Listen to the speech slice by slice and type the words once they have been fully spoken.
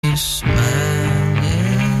On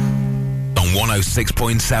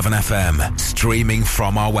 106.7 FM, streaming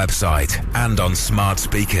from our website and on smart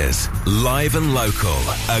speakers, live and local,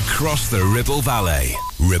 across the Ribble Valley.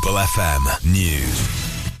 Ribble FM News.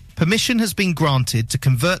 Permission has been granted to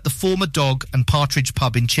convert the former Dog and Partridge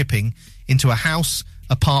pub in Chipping into a house,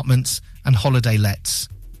 apartments and holiday lets.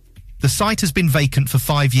 The site has been vacant for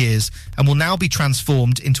 5 years and will now be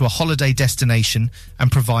transformed into a holiday destination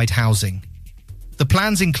and provide housing. The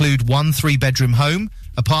plans include 1 3-bedroom home,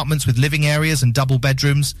 apartments with living areas and double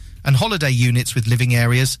bedrooms, and holiday units with living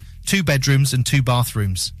areas, 2 bedrooms and 2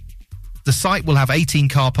 bathrooms. The site will have 18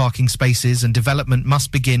 car parking spaces and development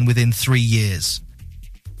must begin within 3 years.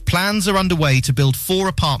 Plans are underway to build 4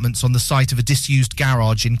 apartments on the site of a disused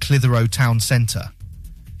garage in Clitheroe town centre.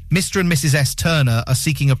 Mr. and Mrs. S. Turner are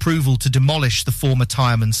seeking approval to demolish the former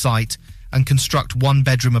Tireman site and construct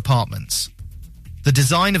 1-bedroom apartments. The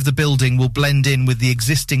design of the building will blend in with the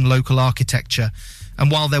existing local architecture,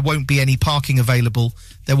 and while there won't be any parking available,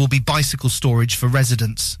 there will be bicycle storage for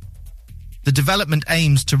residents. The development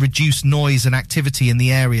aims to reduce noise and activity in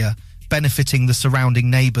the area, benefiting the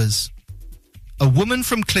surrounding neighbours. A woman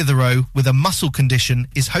from Clitheroe with a muscle condition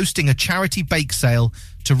is hosting a charity bake sale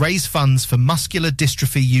to raise funds for Muscular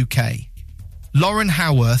Dystrophy UK. Lauren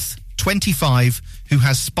Howarth, 25, who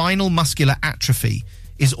has spinal muscular atrophy,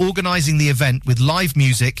 is organising the event with live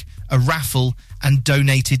music, a raffle and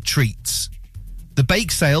donated treats. The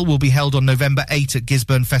bake sale will be held on November 8 at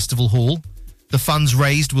Gisborne Festival Hall. The funds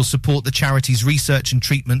raised will support the charity's research and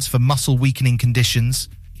treatments for muscle weakening conditions.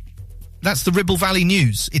 That's the Ribble Valley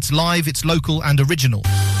News. It's live, it's local and original.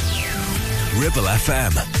 Ribble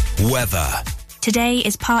FM. Weather. Today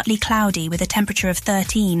is partly cloudy with a temperature of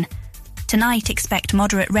 13. Tonight expect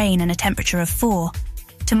moderate rain and a temperature of 4.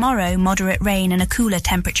 Tomorrow, moderate rain and a cooler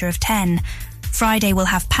temperature of 10. Friday will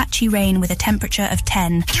have patchy rain with a temperature of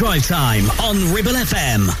 10. Drive Time on Ribble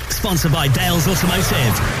FM. Sponsored by Dales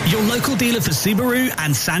Automotive, your local dealer for Subaru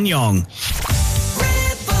and SsangYong.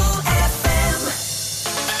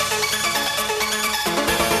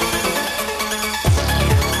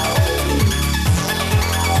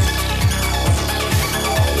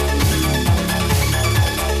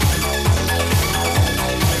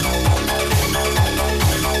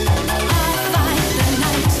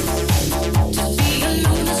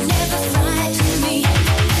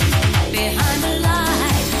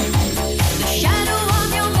 Shadow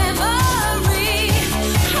of your memory.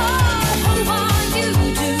 Oh,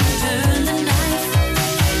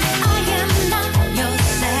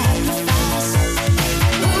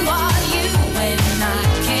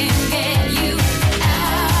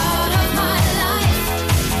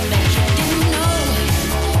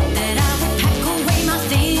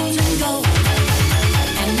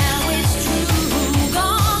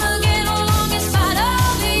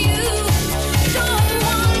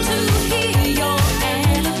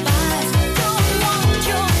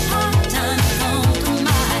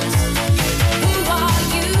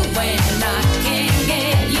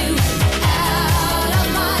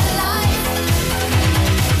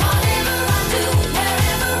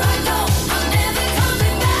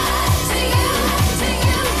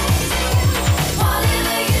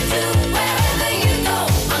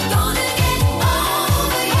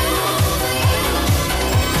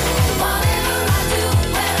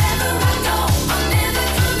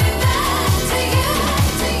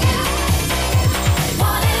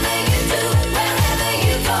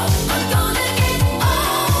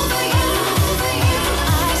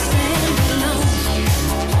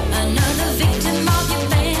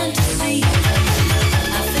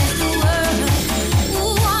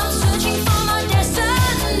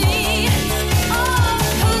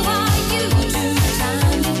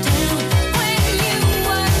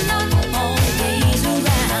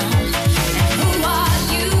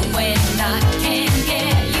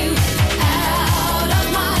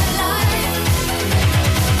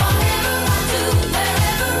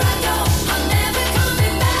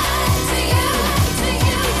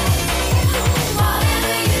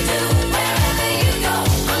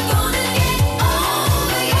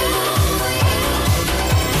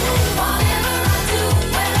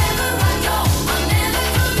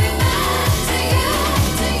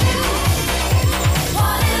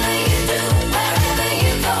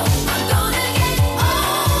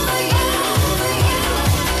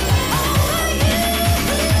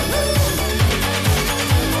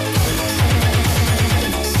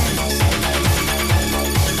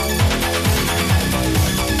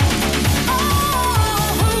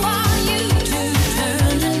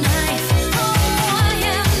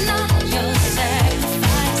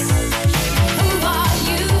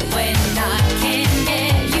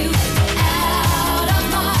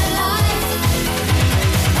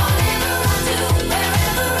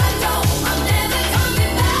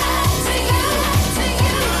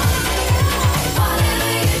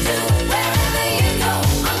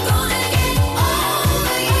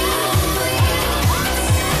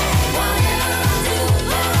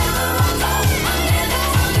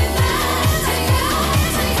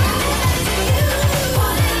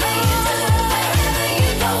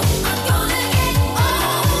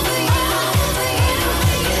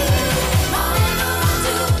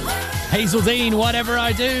 Hazeldean, Whatever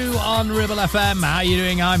I Do on Ribble FM. How you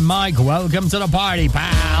doing? I'm Mike. Welcome to the party,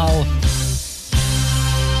 pal.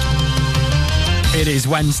 It is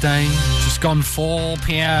Wednesday, just gone 4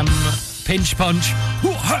 p.m. Pinch punch.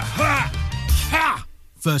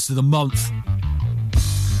 First of the month.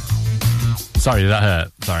 Sorry, did that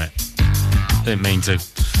hurt? Sorry. Didn't mean to.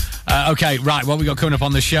 Okay, right, what we got coming up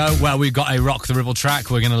on the show? Well, we've got a Rock the Ribble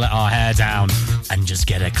track. We're going to let our hair down and just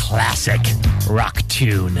get a classic rock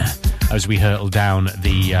tune as we hurtle down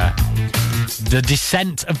the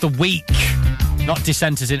descent of the week. Not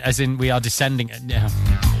descent as in we are descending.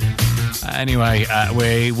 Anyway,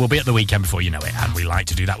 we will be at the weekend before you know it, and we like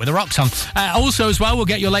to do that with a rock song. Also, as well, we'll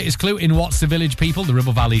get your latest clue in What's the Village, people, the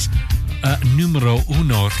Ribble Valley's numero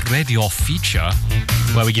uno radio feature,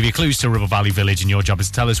 where we give you clues to Ribble Valley Village, and your job is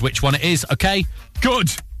to tell us which one it is, okay?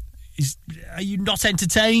 Good! Are you not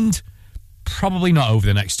entertained? Probably not over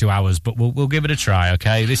the next 2 hours, but we'll give it a try,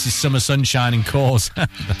 okay? This is Summer Sunshine and Cause.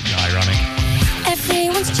 Ironic.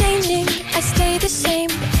 Everyone's changing, I stay the same.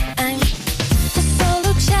 I'm the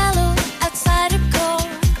solo cello outside a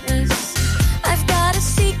chorus. I've got a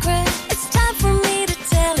secret, it's time for me to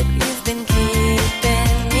tell it. You've been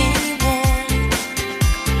keeping me warm.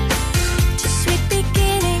 To sweet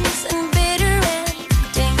beginnings and bitter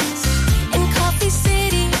endings. In Coffee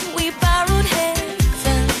City, we borrowed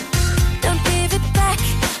heaven. Don't give it back,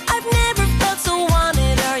 I've never felt so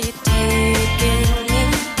wanted. Are you taking me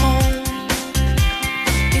home?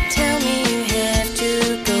 You tell me you have to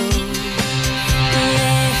go.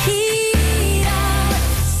 Heat up,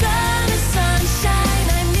 summer sunshine,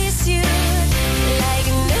 I miss you like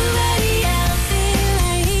nobody else in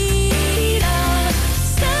the heat of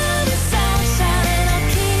summer sunshine. I'll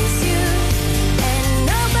kiss you, and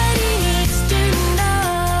nobody needs to know.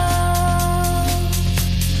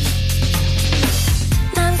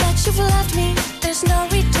 Now that you've loved me, there's no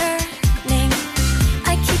returning.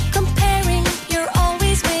 I keep comparing, you're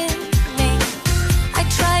always winning. I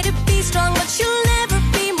try to be strong, but you'll never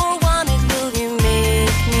be more wanted. Will you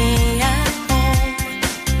make me at home?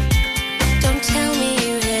 Don't tell me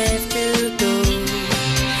you have to go.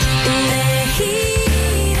 In the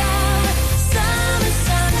heat of summer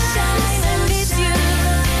sunshine, I miss you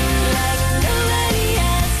like nobody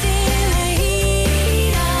else in the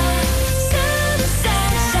heat of summer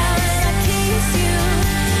sunshine. I kiss you,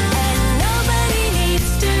 and nobody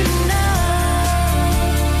needs to know.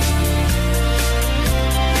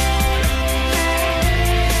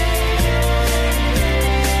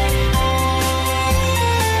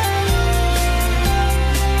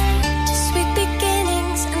 To sweet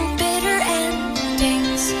beginnings and bitter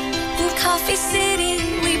endings. In Coffee City,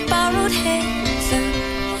 we borrowed heaven.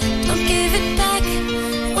 Don't give it back.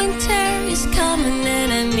 Winter is coming,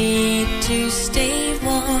 and I need to stay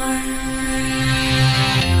warm.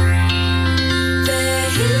 The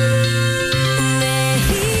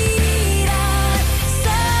heat of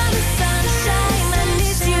summer sunshine, I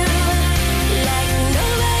miss you like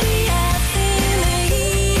nobody else in the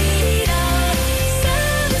heat of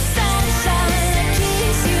summer sunshine. I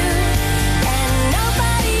kiss you, and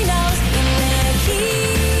nobody knows. In the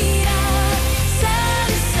heat of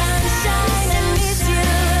summer sunshine, I miss you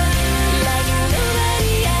like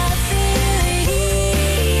nobody else in the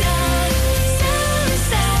heat of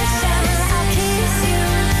summer sunshine. I'll kiss you,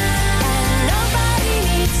 and nobody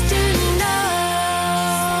needs to know.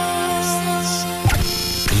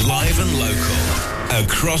 Live and local,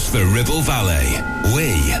 across the Ribble Valley, we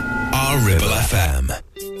are Ribble FM.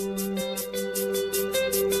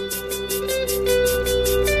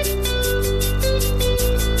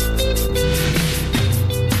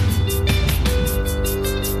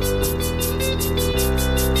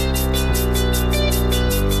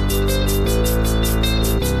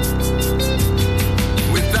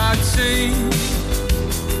 Without change,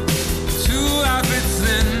 two habits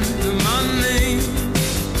in the money.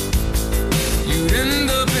 You'd end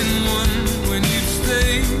up in one when you'd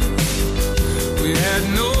stay. We had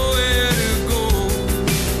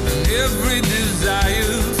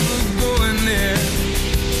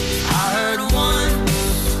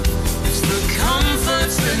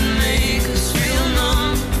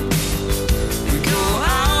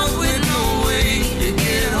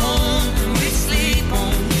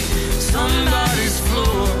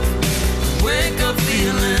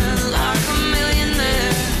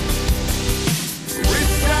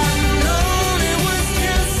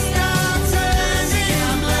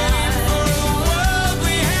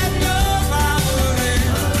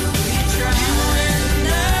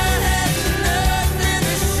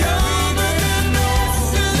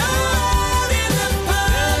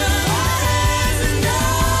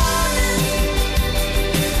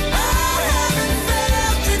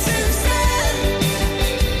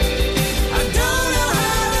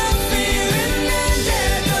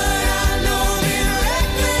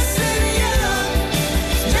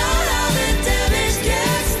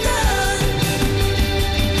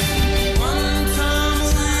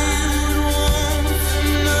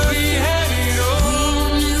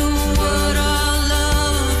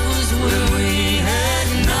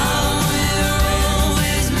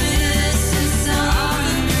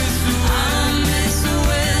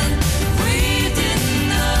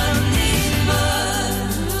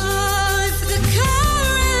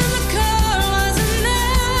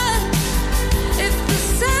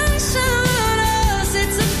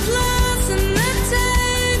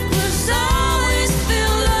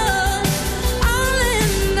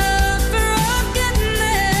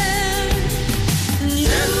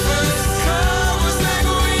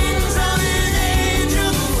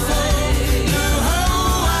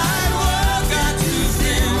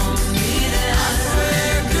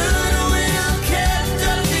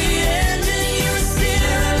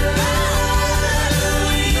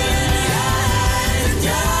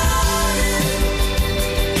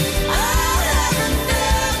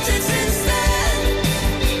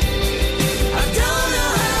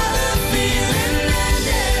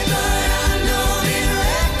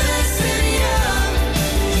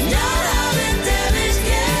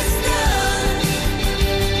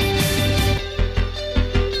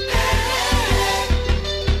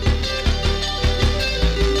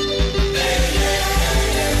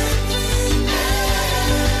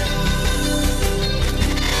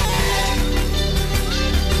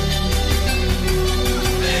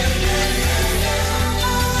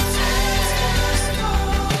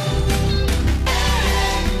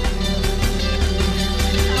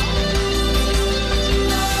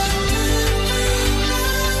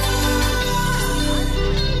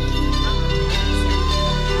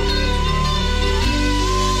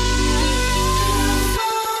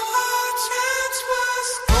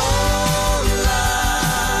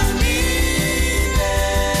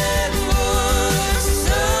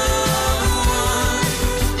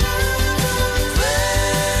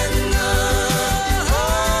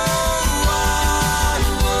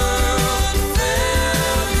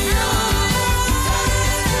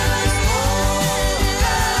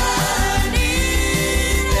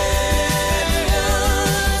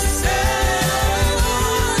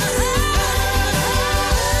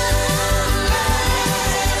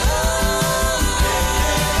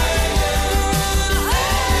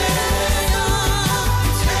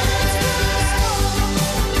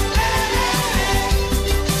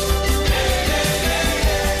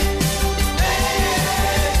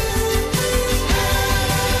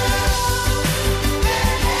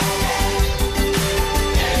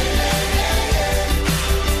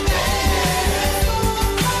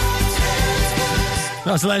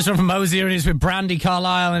That's the latest one from Mosier, and it's with Brandy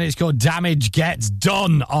Carlisle, and it's called Damage Gets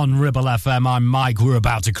Done on Ribble FM. I'm Mike. We're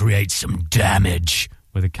about to create some damage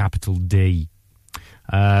with a capital D.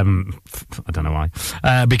 I don't know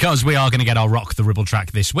why. Because we are going to get our Rock the Ribble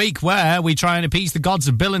track this week, where we try and appease the gods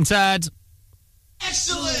of Bill and Ted.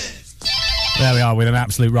 Excellent! There we are with an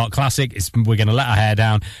absolute rock classic. We're going to let our hair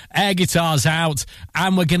down, air guitars out,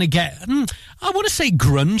 and we're going to get, I want to say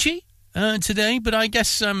grungy today, but I guess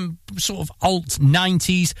sort of alt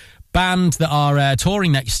 90s band that are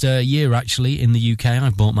touring next year, actually, in the UK.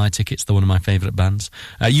 I've bought my tickets. They're one of my favourite bands.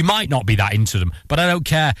 You might not be that into them, but I don't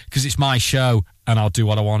care, because it's my show, and I'll do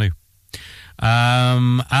what I want to.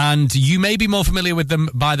 And you may be more familiar with them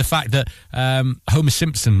by the fact that Homer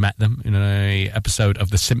Simpson met them in an episode of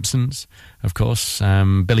The Simpsons, of course.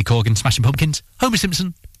 Billy Corgan, Smashing Pumpkins, Homer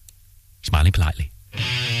Simpson, smiling politely.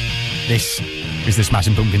 This is the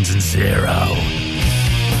Smashing Pumpkins and Zero.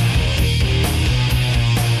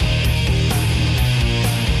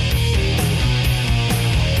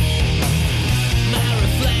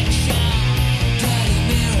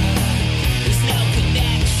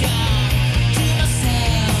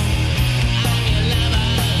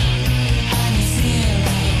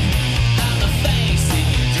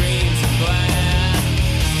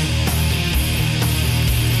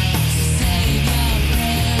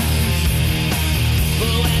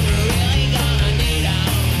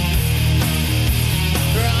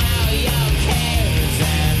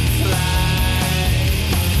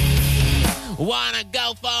 Wanna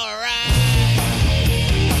go for a ride?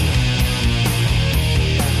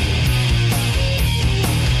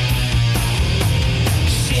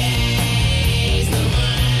 She's the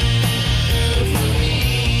one for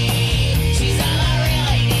me. She's all I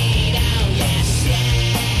really need. Oh yeah,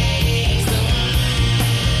 she's the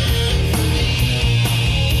one for me.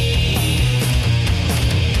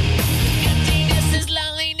 Emptiness is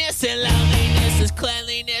loneliness, and loneliness is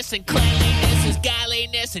cleanliness, and cleanliness is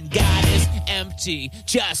godliness, and God is empty,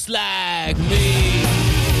 just like me.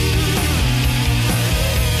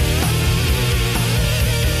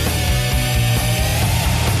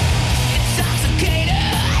 Intoxicated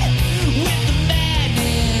with the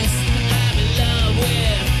madness, I'm in love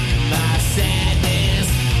with my sadness.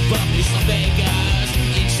 Bumpy speakers,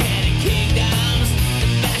 enchanted kingdoms,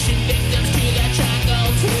 and fashion victims to their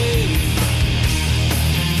charcoal trees.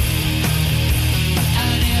 I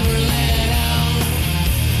never let out.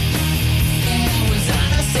 I was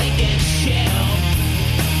on a sinking ship.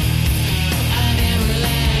 I never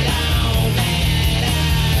let out that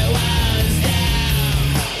I was down.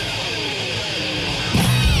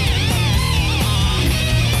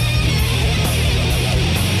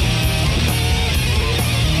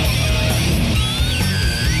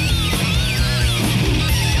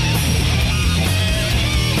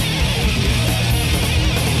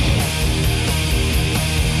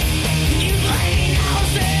 You blame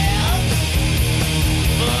yourself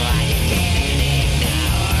for what you can't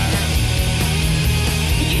ignore.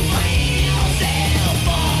 You blame yourself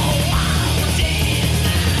for wanting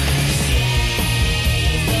my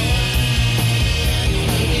she's the one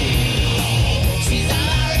for me. She's all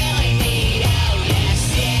I really need. Oh yeah,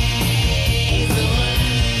 she's the one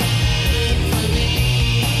for me.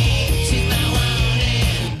 She's my one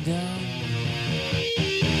and done.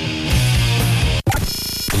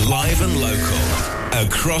 Live and local,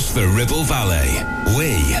 across the Ribble Valley,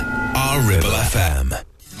 we are Ribble FM.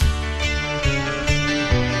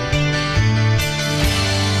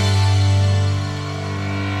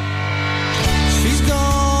 She's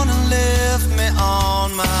gonna lift me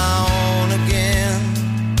on my own again.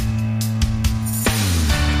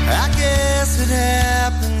 I guess it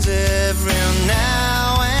happens every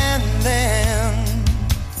now and then.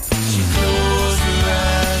 She closed her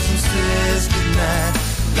eyes and says goodnight.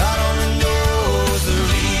 God only knows the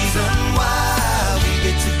reason why we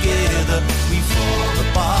get together, we fall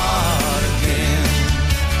apart again.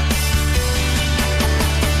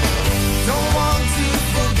 Don't want to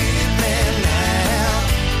forget me now.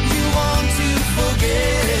 You want to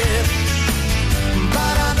forget,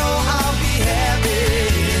 but I know I'll be happy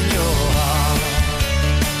in your heart.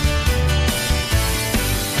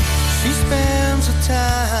 She spends her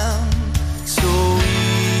time so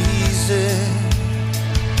easy.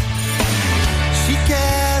 She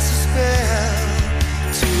casts a spell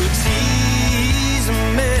to tease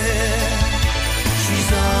me. She's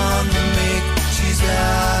on the make, she's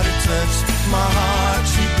out of touch. My heart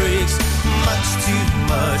she breaks much too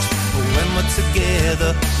much. But when we're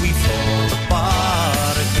together, we fall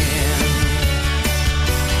apart again.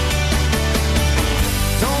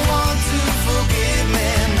 Don't want to forget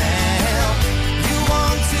me now. You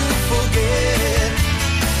want to forget,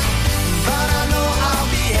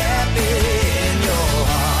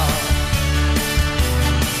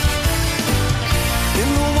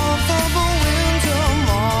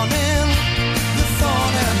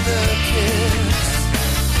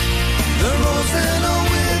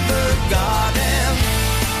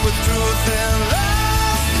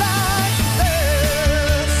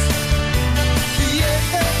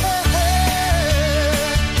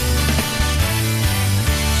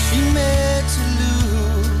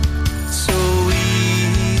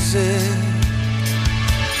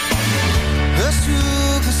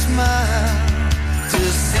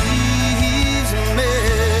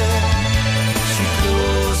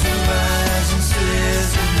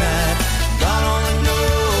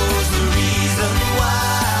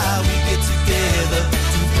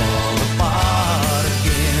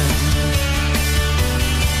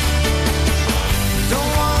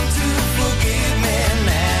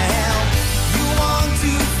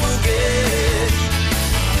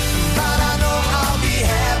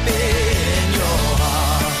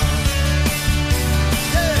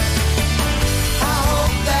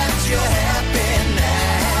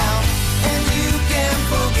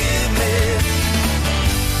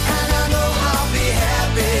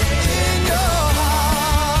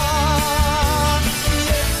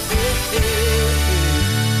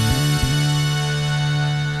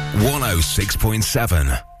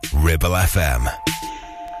 106.7 Ribble FM.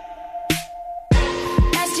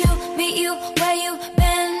 Nice to meet you where you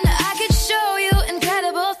been. I could show you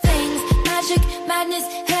incredible things. Magic, madness,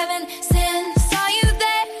 heaven, sin. Saw you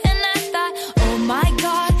there and I thought, oh my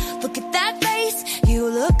God, look at that face. You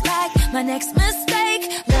look like my next mistake.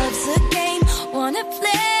 Love's a game, wanna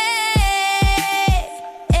play.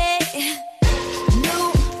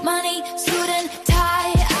 New money, suit and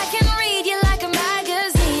tie. I can read you like a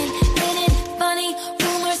magazine. Ain't it funny?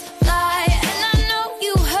 Rumors fly. And I know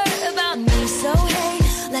you heard about me. So hey,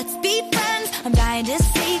 let's be friends. I'm dying to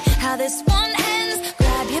see how this one ends.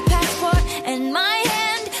 Grab your passport and my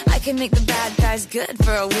hand. I can make the bad guys good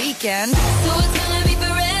for a weekend. So it's gonna be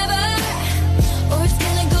forever, or it's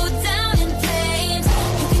gonna go down in flames.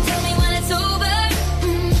 You can tell me when it's over,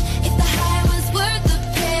 if the high was worth the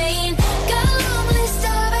pain. Got a long list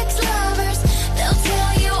of ex-lovers. They'll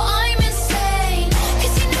tell you I'm insane.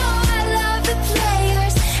 'Cause you know I love the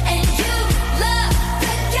players and you love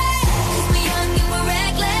the game. 'Cause we're young and we're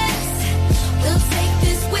reckless. We'll take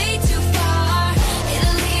this way too far.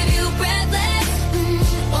 It'll leave you breathless,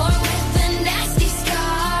 or with a nasty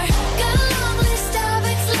scar. Got a long list of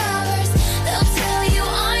ex-lovers. They'll tell you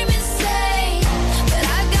I'm insane. But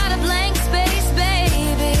I've got a blank space,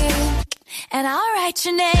 baby, and I'll write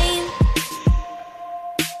your name.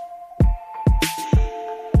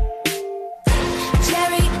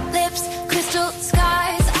 Cherry lips, crystal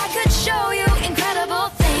skies. I could show you incredible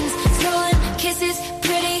things. Stolen kisses,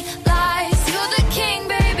 pretty lies. You're the king,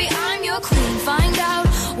 baby, I'm your queen. Find out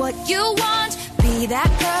what you want. Be that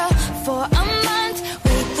girl for a month.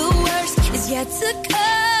 Wait, the worst is yet to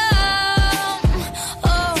come.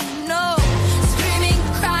 Oh no. Screaming,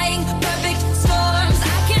 crying, perfect storms.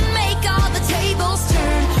 I can make all the tables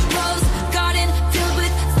turn. Rose garden filled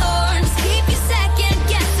with thorns. Keep you second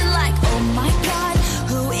guessing like, oh my God,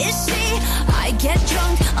 who is she? I get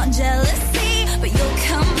drunk on jealousy, but you'll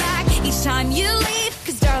come back each time you leave.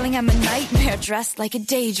 'Cause darling, I'm a nightmare dressed like a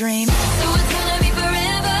daydream. So it's gonna be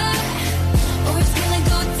forever, or it's gonna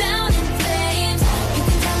go down in flames. You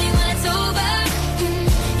can tell me when it's over,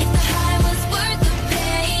 if the high was worth the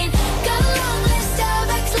pain. Got a long list of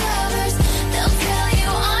ex-lovers. They'll tell you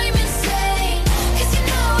I'm insane. 'Cause you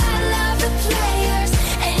know I love the players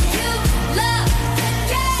and you love the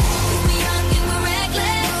game. 'Cause we're young and we're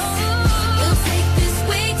reckless. We'll take this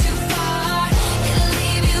way too far. It'll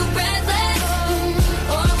leave you breathless,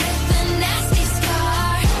 or with a nasty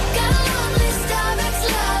scar. Got a long list of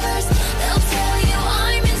ex-lovers. They'll tell you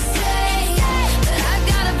I'm insane. But I've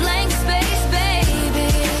got a blank space,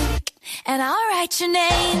 baby, and I'll write your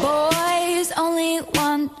name. Boys only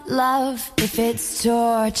want love if it's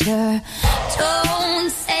torture.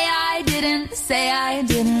 Don't say I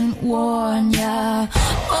didn't warn ya.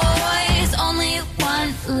 Boys only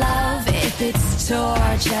want love if it's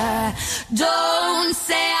torture. Don't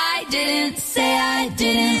say I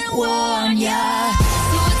didn't warn ya.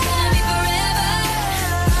 So it's gonna be forever,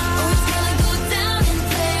 or it's gonna go down in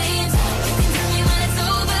flames. You can tell me when it's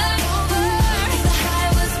over, if the high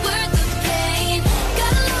was worth the pain.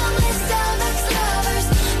 Got a long list of ex-lovers.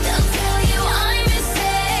 They'll tell you I'm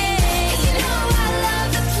insane. 'Cause you know I love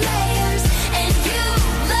the players and you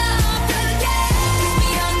love the game. 'Cause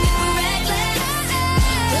we're young and we're reckless.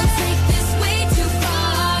 We'll take this way too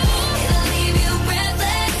far. It'll leave you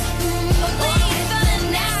breathless, or with a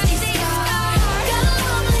nasty scar. Got a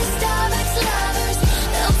long list of ex-lovers.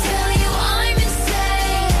 They'll tell you I'm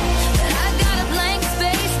insane. But I've got a blank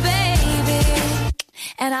space, baby,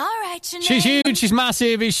 and I'll write your name. She's huge, she's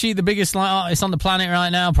massive. Is she the biggest artist on the planet right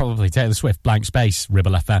now? Probably Taylor Swift, Blank Space,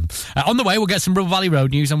 Ribble FM. On the way, we'll get some Ribble Valley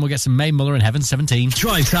Road news and we'll get some May Muller and Heaven 17.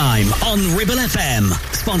 Drive Time on Ribble FM.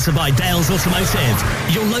 Sponsored by Dales Automotive,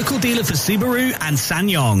 your local dealer for Subaru and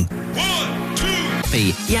SsangYong.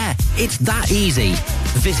 Yeah, it's that easy.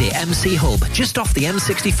 Visit MC Hub just off the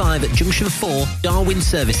M65 at Junction 4, Darwin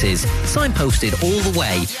Services. Signposted all the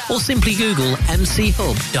way, or simply Google MC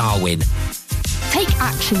Hub Darwin. Take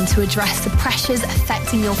action to address the pressures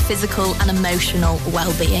affecting your physical and emotional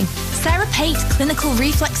well-being. Sarah Pate Clinical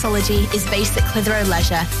Reflexology is based at Clitheroe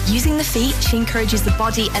Leisure. Using the feet, she encourages the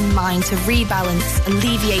body and mind to rebalance,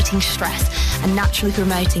 alleviating stress and naturally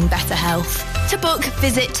promoting better health. To book,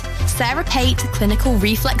 visit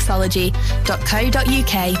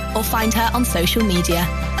sarahpateclinicalreflexology.co.uk or find her on social media.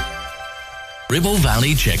 Ribble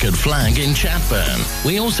Valley Checkered Flag in Chatburn.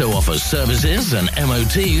 We also offer services and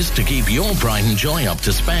MOTs to keep your pride and joy up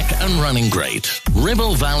to spec and running great.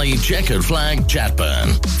 Ribble Valley Checkered Flag,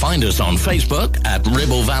 Chatburn. Find us on Facebook at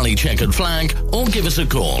Ribble Valley Checkered Flag or give us a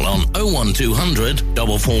call on 01200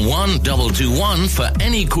 441 221 for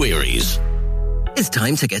any queries. It's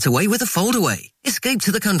time to get away with a foldaway. Escape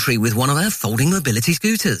to the country with one of our folding mobility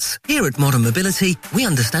scooters. Here at Modern Mobility, we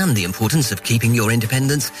understand the importance of keeping your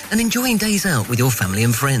independence and enjoying days out with your family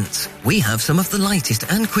and friends. We have some of the lightest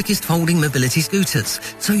and quickest folding mobility scooters,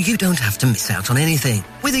 so you don't have to miss out on anything.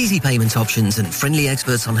 With easy payment options and friendly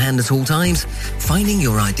experts on hand at all times, finding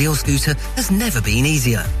your ideal scooter has never been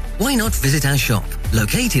easier. Why not visit our shop,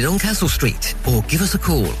 located on Castle Street, or give us a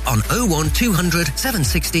call on 01200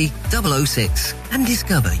 760 006 and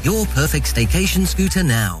discover your perfect staycation scooter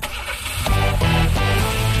now.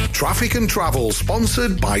 Traffic and Travel,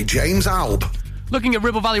 sponsored by James Alb. Looking at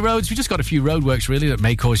Ribble Valley roads, we just got a few roadworks really that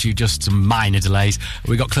may cause you just some minor delays.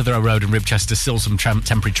 We've got Clitheroe Road and Ribchester, still some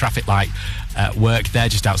temporary traffic light work there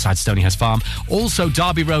just outside Stonyhurst Farm. Also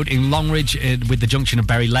Derby Road in Longridge with the junction of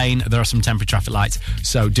Berry Lane, there are some temporary traffic lights,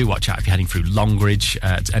 so do watch out if you're heading through Longridge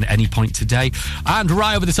at any point today. And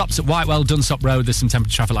right over the tops at Whitewell, Dunsop Road, there's some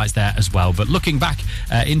temporary traffic lights there as well. But looking back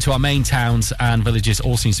into our main towns and villages,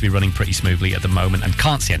 all seems to be running pretty smoothly at the moment and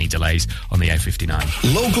can't see any delays on the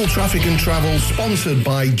A59. Local Traffic and Travel, sponsored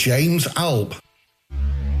by James Alb.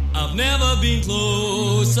 I've never been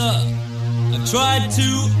closer. I tried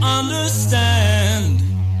to understand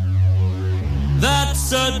that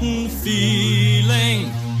certain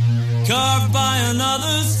feeling carved by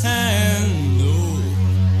another's hand. Oh,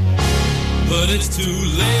 but it's too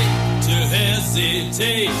late to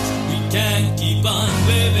hesitate. We can't keep on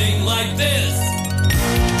living like this.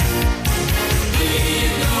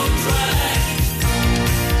 Leave no track.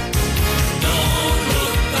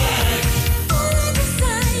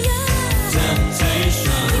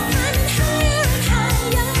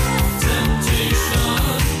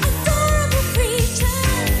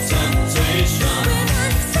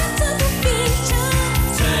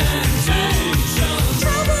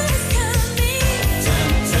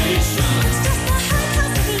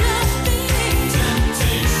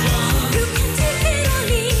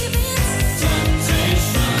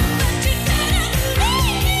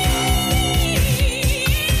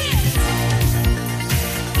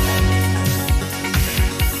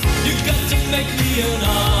 An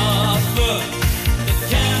offer that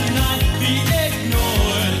cannot be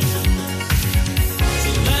ignored. So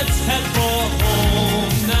let's head for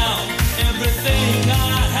home now. Everything I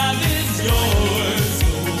have is yours.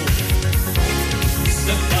 Oh,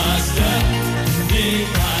 step by step, day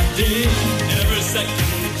by day, every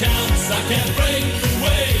second counts. I can't break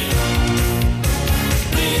away.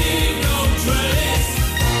 Leave no trace.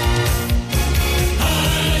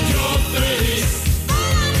 Hide your face.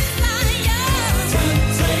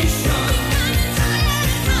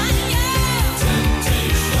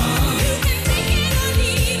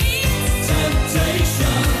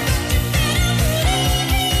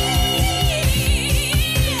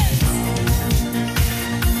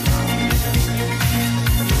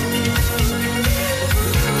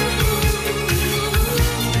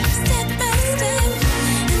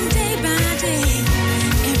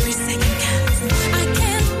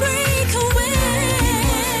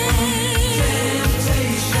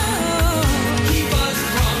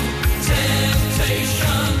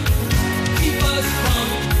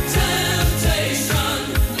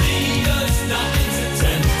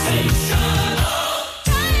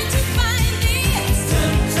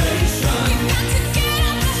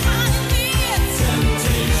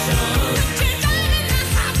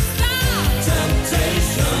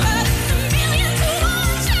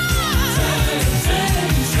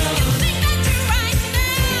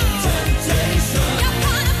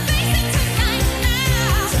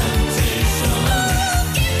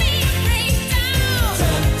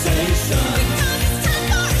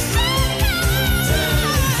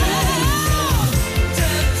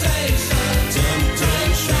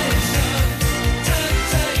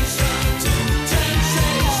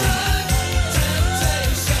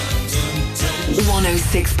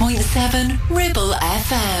 Ribble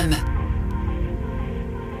FM.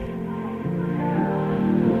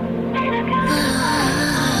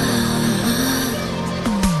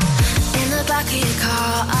 In the back of your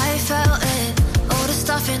car, I felt it. All the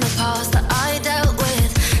stuff in the past that I dealt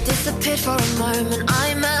with disappeared for a moment.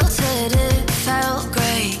 I melted. It felt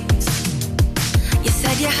great. You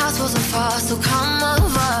said your house wasn't far, so come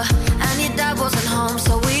over. And your dad wasn't home,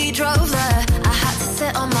 so we drove there. I had to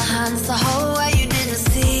sit on my hands the whole way. You didn't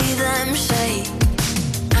see them shake.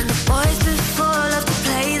 And the boys before love to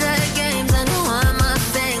play their games. And one more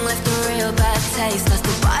thing left a real bad taste. Left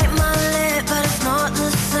to bite my lip, but it's not the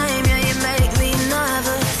same. Yeah, you make me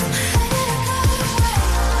nervous.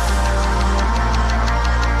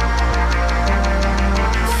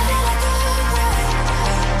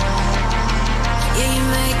 Yeah, you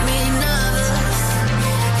make me nervous.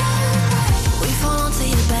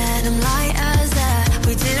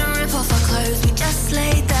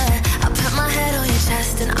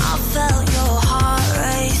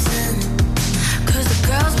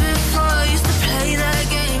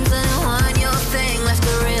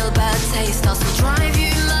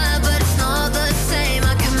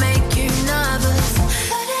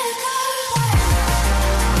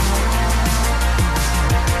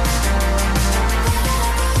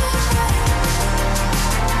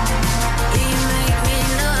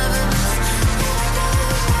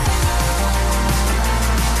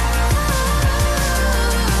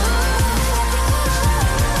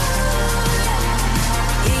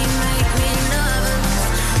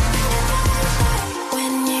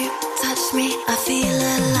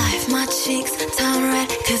 cheeks turn red,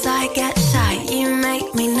 cause I get shy. You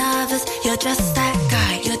make me nervous, you're just that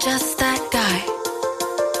guy, you're just that guy.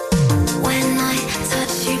 When I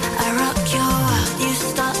touch you, I rock your world. You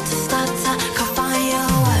start to stutter, can't find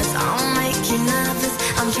your words. I'll make you nervous,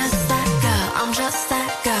 I'm just that girl, I'm just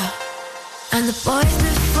that girl. And the boys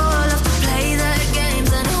before love to play their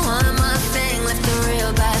games, and one more thing left a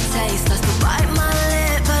real bad taste. That's to bite my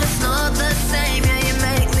lip, but it's not the same. Yeah, you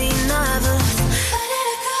make me nervous, but in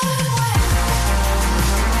a good way.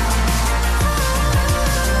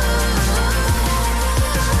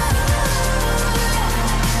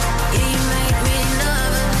 Yeah, you make me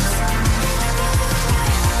nervous.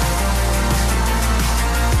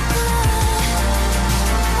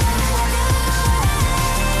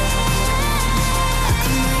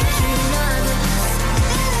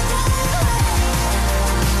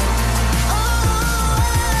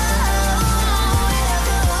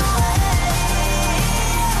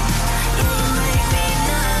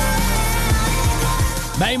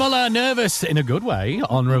 Mae Muller, Nervous in a good way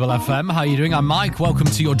on Ribble FM. How are you doing? I'm Mike. Welcome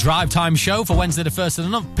to your Drive Time show for Wednesday the 1st of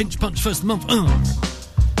the month. Pinch punch, 1st of the month.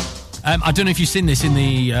 I don't know if you've seen this in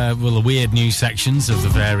the the weird news sections of the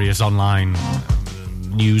various online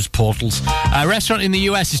news portals. A restaurant in the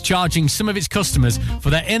US is charging some of its customers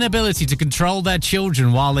for their inability to control their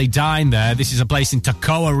children while they dine there. This is a place in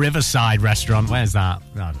Toccoa Riverside restaurant. Where's that?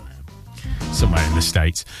 I don't know. Somewhere in the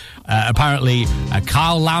States. Apparently,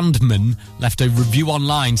 Kyle Landman left a review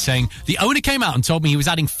online saying, the owner came out and told me he was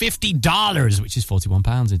adding $50, which is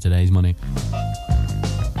 £41 in today's money.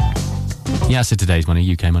 Yeah, I said today's money,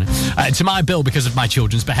 UK money. To my bill because of my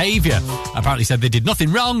children's behaviour. Apparently said they did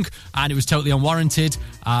nothing wrong and it was totally unwarranted.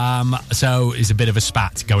 So there's a bit of a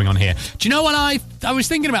spat going on here. Do you know what I was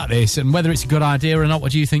thinking about this and whether it's a good idea or not?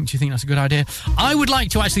 What do you think? Do you think that's a good idea? I would like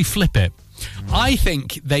to actually flip it. I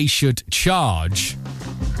think they should charge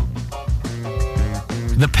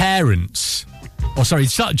the parents,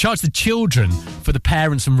 charge the children for the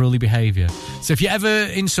parents' unruly behaviour. So if you're ever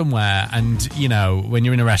in somewhere and, you know, when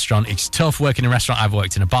you're in a restaurant, it's tough working in a restaurant. I've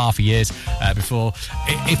worked in a bar for years before.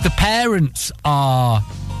 If the parents are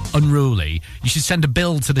unruly, you should send a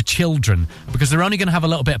bill to the children because they're only going to have a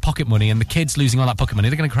little bit of pocket money and the kids losing all that pocket money,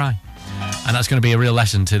 they're going to cry. And that's going to be a real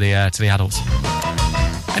lesson to the adults.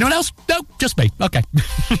 Anyone else? No, just me. Okay.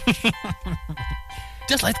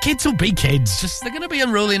 Just let kids will be kids. Just they're going to be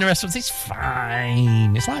unruly in the restaurants. It's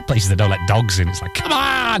fine. It's like places that don't let dogs in. It's like, come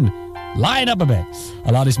on, line up a bit.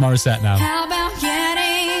 Alanis Morissette now. How about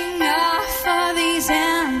getting off of these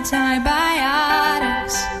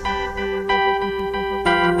antibiotics?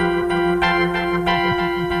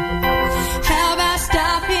 How about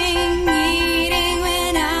stopping eating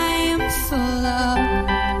when I am full of?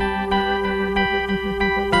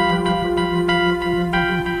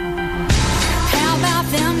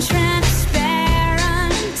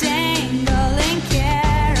 Transparent dangling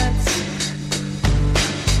carrots.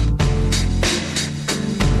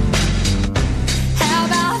 How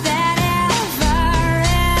about that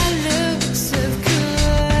ever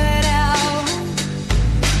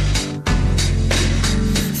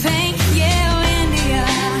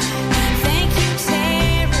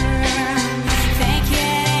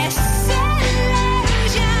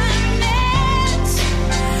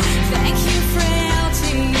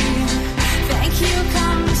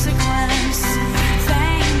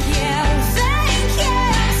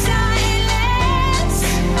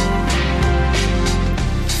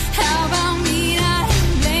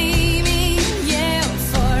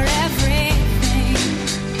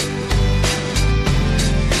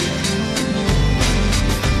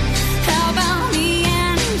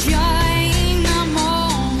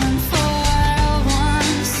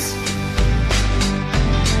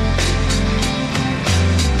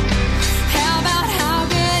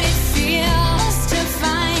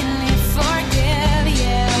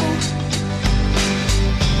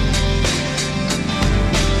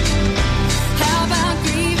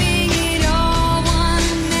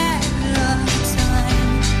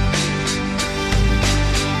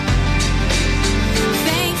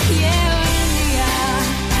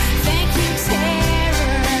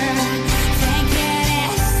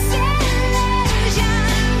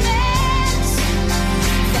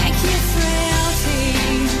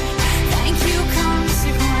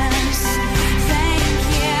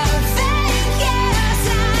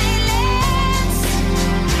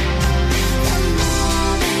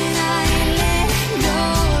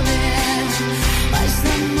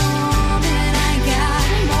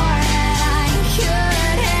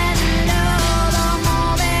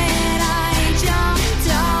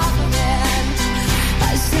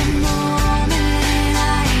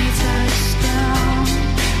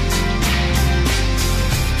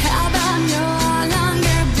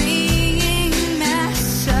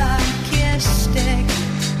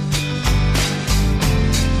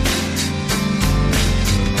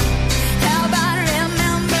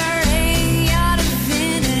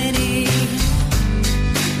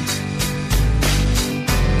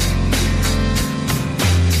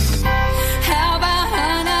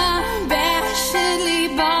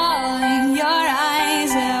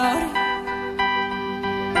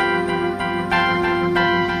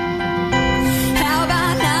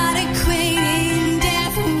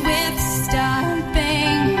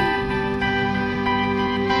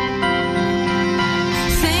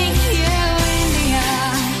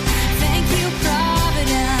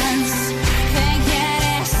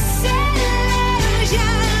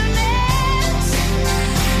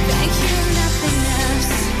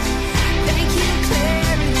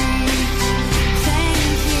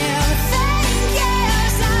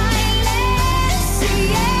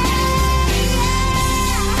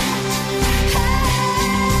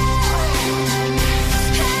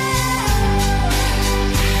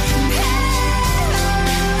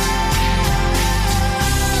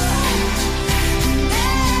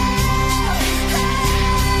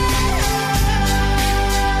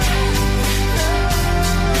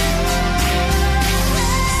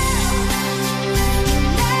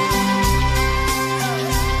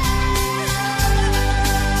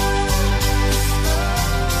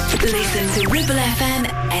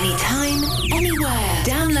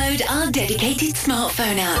dedicated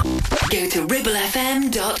smartphone app. Go to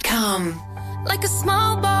ribblefm.com. Like a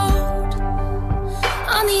small boat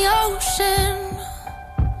on the ocean,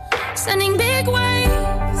 sending big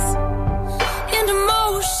waves into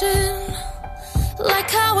motion. Like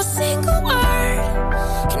how a single word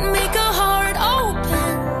can make a heart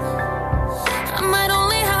open. I might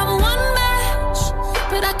only have one match,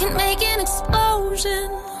 but I can make an explosion.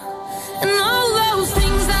 And all those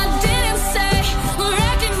things I didn't say were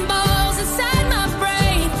wrecking balls inside my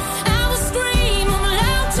brain. I will scream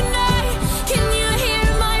loud tonight. Can you hear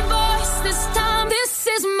my voice this time? This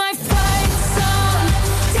is my fight song.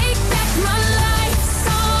 Take back my life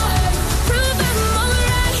song. Prove I'm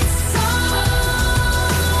alright song.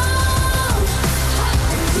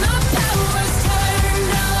 My power's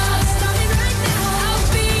turned on. Starting right now. I'll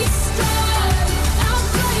be strong. I'll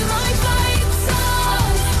play my fight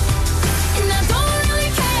song. And I don't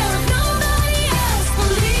really care if nobody else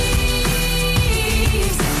believes,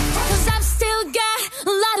 'cause I've still got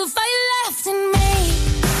a lot of fight left in me.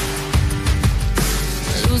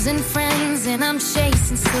 Losing friends and I'm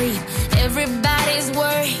chasing sleep. Everybody's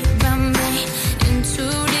worried about me. In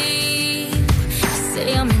too deep. Say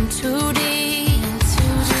I'm in too deep.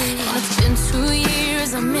 And it's been 2 years,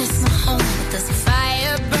 I miss my home. But there's a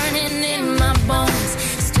fire burning in my bones.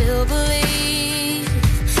 Still believe.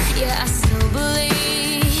 Yeah, I still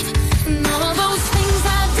believe. And all those things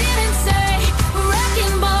I didn't say were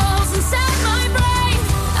wrecking balls inside my brain.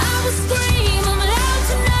 I will scream loud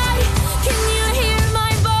tonight. Can you hear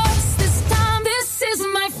my voice this time? This is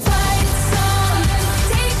my fight song.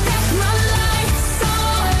 Take back my life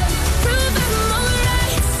song. Prove I'm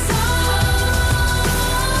alright song.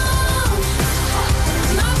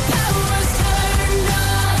 My power's turned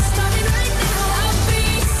on. Starting right now. I'll be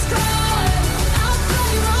strong. I'll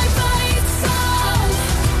play my fight song.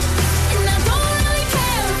 And I don't really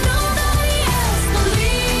care if nobody else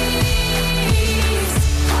believes,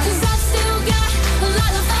 'cause I've still got a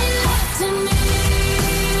lot of fight left in me.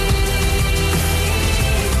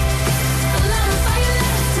 A lot of fight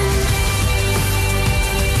left in me.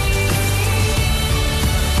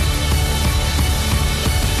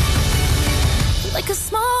 Like a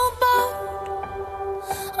small boat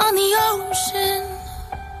on the ocean,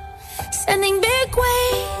 sending big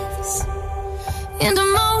waves into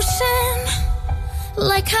motion.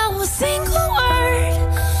 Like how a single word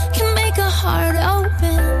can make a heart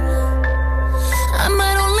open. I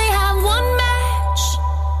might only have one match,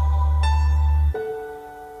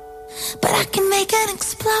 but I can make an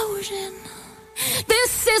explosion.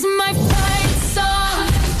 This is my fight song.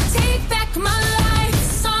 Take back my life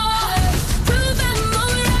song. Prove I'm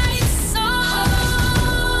alright song.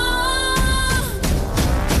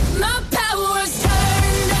 My power's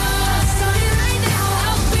turned on. Starting right now.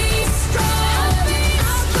 I'll be strong.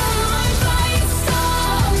 I'll play my fight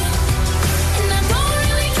song. And I don't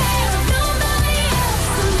really care if nobody else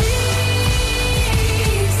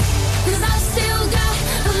believes, 'cause I've still got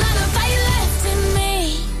a lot of fight left in me.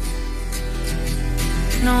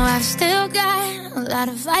 No, I've still got a lot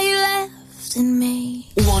of fight left in me.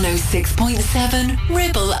 106.7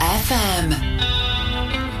 Ribble FM.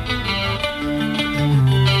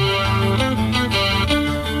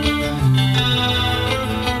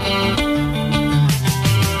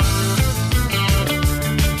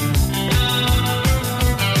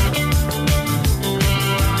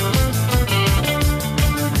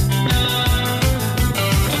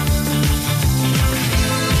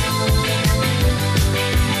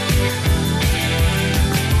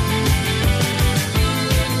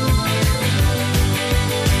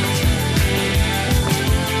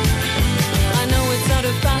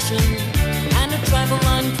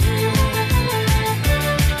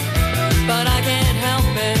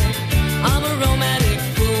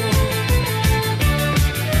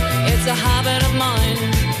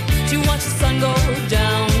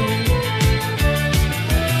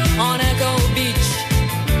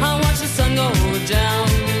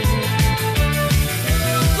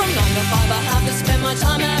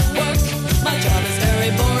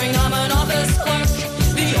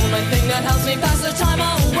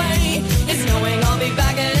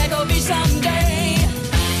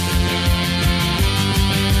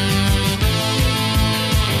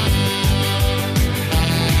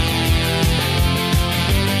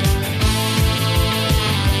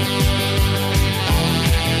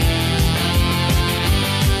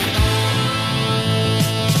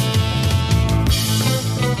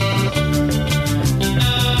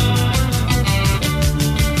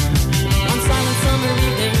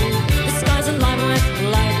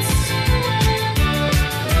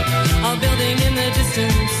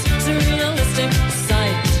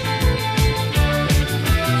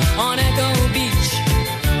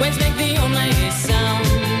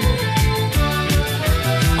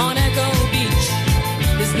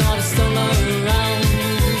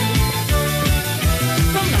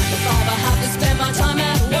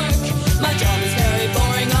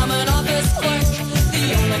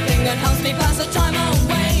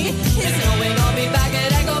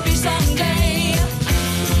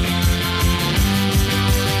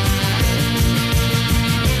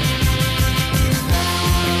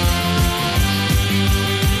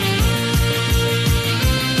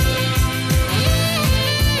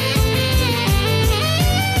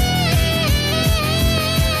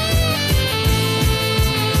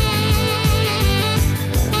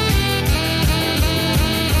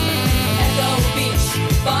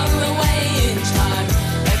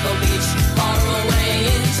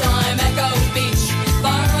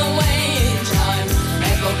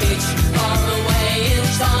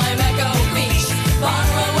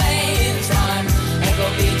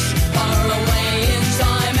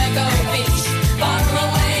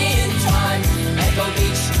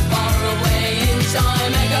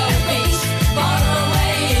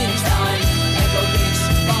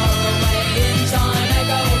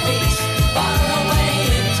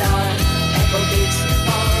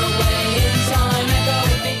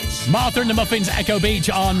 Martha and the Muffins, Echo Beach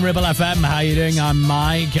on Ribble FM. How you doing? I'm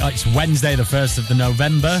Mike. It's Wednesday, the 1st of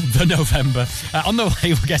November. On the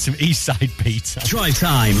way, we'll get some East Side pizza. Drive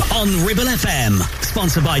Time on Ribble FM.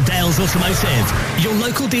 Sponsored by Dales Automotive, your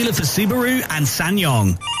local dealer for Subaru and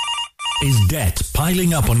SsangYong. Is debt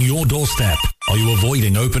piling up on your doorstep? Are you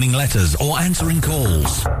avoiding opening letters or answering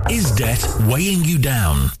calls? Is debt weighing you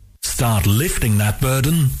down? Start lifting that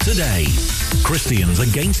burden today. Christians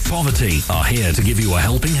Against Poverty are here to give you a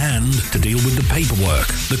helping hand to deal with the paperwork,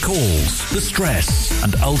 the calls, the stress,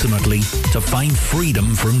 and ultimately to find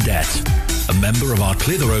freedom from debt. A member of our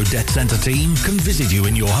Clitheroe Debt Centre team can visit you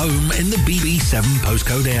in your home in the BB7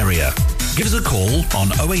 postcode area. Give us a call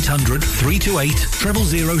on 0800 328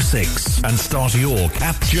 0006 and start your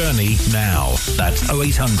CAP journey now. That's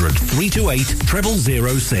 0800 328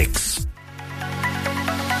 0006.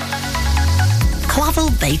 Clavel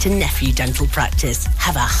Bait & Nephew Dental Practice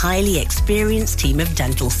have a highly experienced team of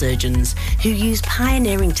dental surgeons who use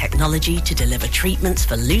pioneering technology to deliver treatments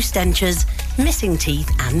for loose dentures, missing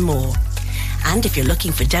teeth and more. And if you're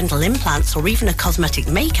looking for dental implants or even a cosmetic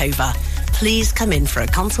makeover, please come in for a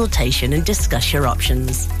consultation and discuss your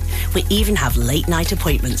options. We even have late night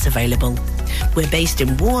appointments available. We're based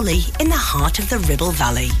in Worley in the heart of the Ribble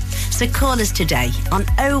Valley. So call us today on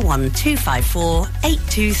 01254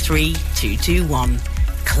 823 221.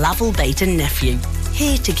 Clavel Bait & Nephew,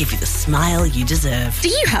 here to give you the smile you deserve. Do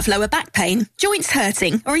you have lower back pain, joints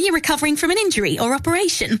hurting, or are you recovering from an injury or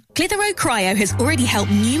operation? Clitheroe Cryo has already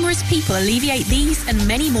helped numerous people alleviate these and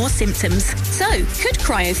many more symptoms. So, could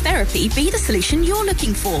cryotherapy be the solution you're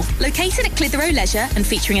looking for? Located at Clitheroe Leisure and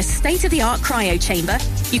featuring a state-of-the-art cryo chamber,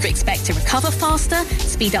 you can expect to recover faster,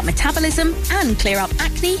 speed up metabolism, and clear up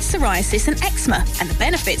acne, psoriasis, and eczema. And the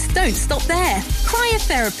benefits don't stop there.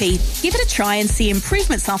 Cryotherapy. Give it a try and see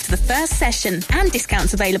improvements after the first session, and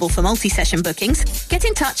discounts available for multi-session bookings. Get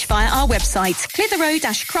in touch via our website,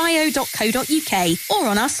 clitheroe-cryo.co.uk, or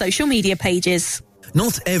on our social media pages.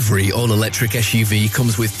 Not every all-electric SUV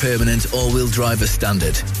comes with permanent all-wheel drive as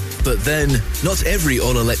standard. But then, not every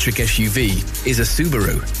all-electric SUV is a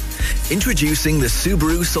Subaru. Introducing the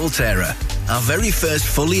Subaru Solterra, our very first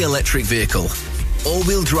fully electric vehicle.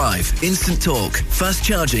 All-wheel drive, instant torque, fast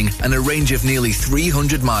charging, and a range of nearly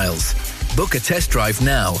 300 miles. Book a test drive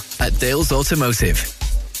now at Dales Automotive.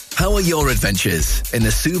 Power your adventures in the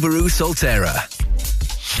Subaru Solterra.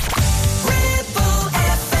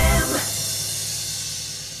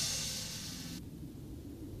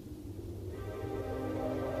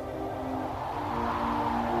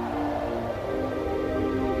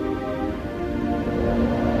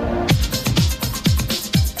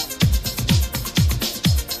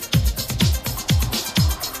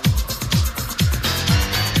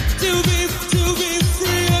 To be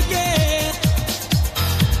free again.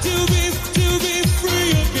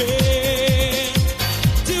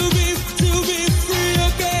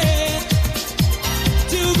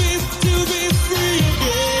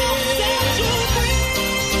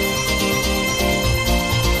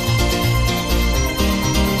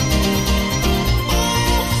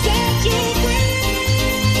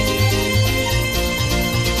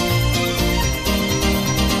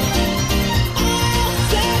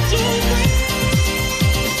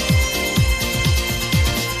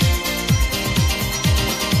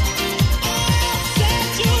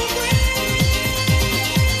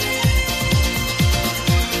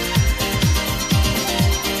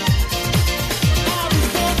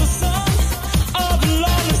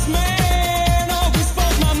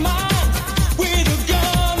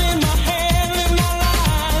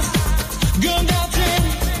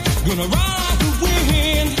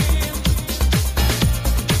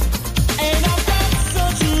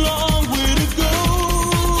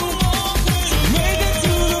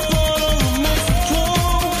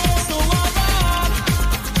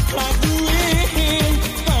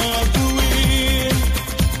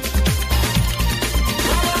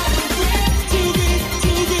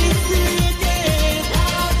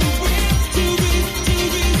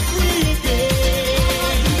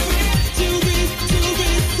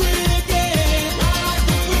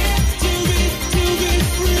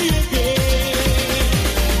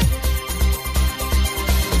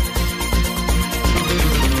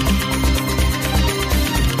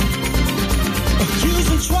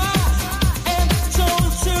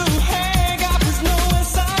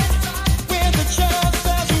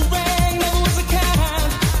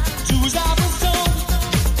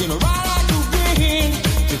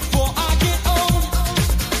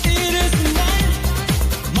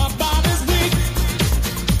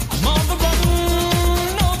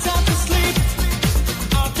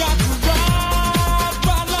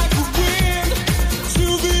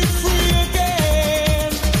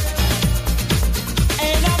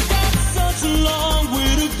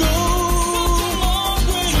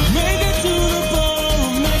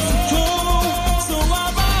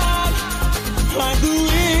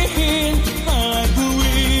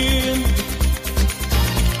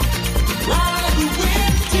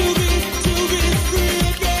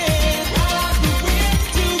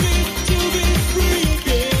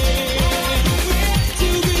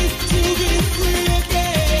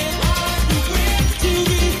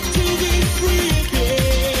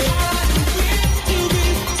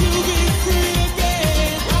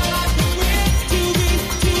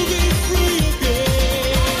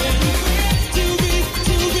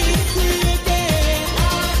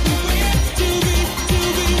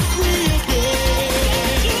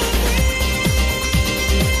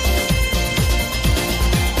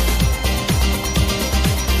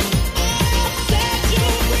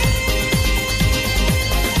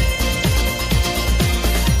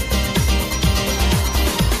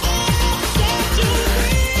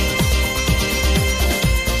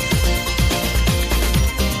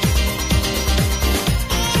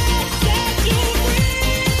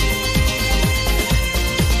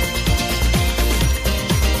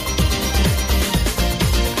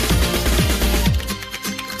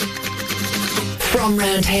 From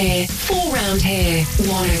round here, for round here,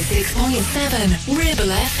 106.7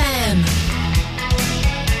 Ribble FM.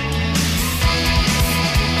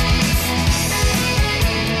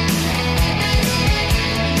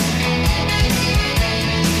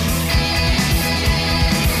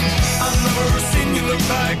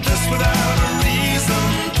 Like this without a reason.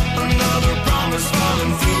 Another promise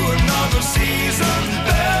falling through another season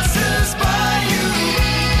passes by you.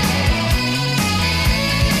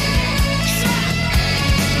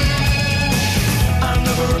 I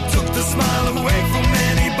never took the smile away from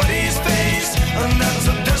anybody's face, and that's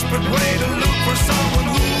a desperate way to look for someone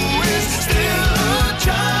who is still a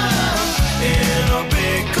child in a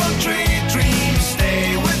big country dream.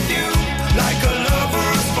 Stay with you like a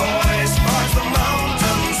lover's voice parts the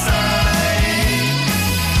mountainside.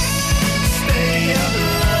 Stay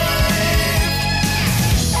alive.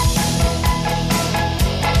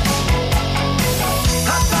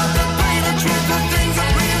 I thought that play the truth, the things that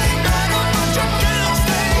really matter, but you can't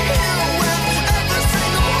stay here with every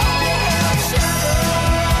single one you have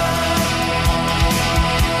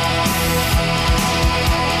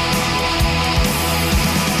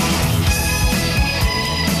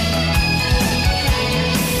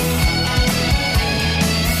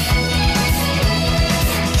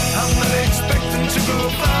I'm not expecting to grow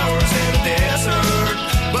flowers in a desert,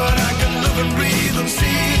 but I can live and breathe and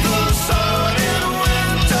see the sun in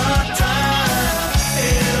winter time.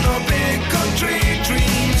 In a big country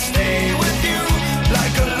dream, stay with you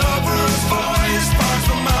like a lover's voice parts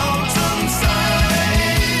the mountainside.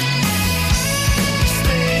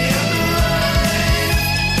 Stay alive.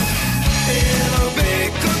 In a big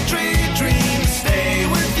country dream, stay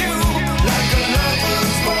with you like a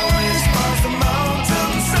lover's voice parts the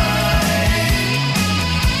mountainside.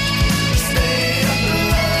 Stay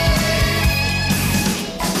alive.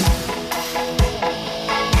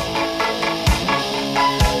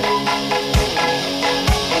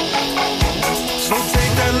 So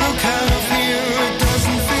take that look out of here, it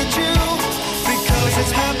doesn't fit you. Because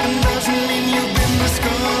it's happened doesn't mean you've been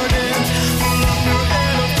discarded. Pull up your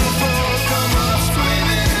head off the floor, come up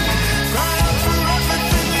screaming. Cry out for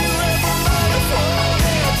everything you ever might have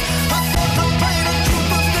wanted. I thought the pain and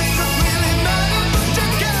truth of things that really matter, but you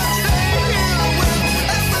can't stay here with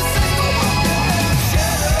every single one you have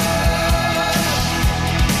shattered.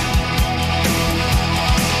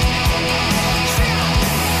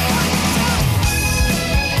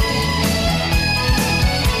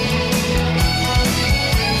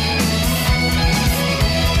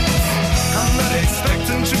 I'm not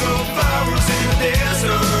expecting to grow flowers in a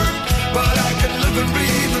desert, but I can live and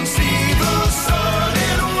breathe and see the sun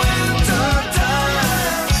in winter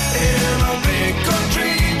time. In a big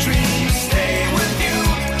country dream, stay with you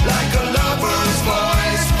like a lover's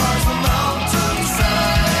voice parts the mountainside.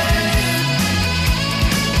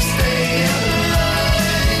 Stay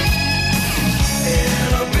alive. In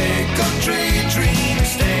a big country dream,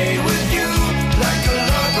 stay with you like a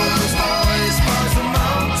lover's voice parts the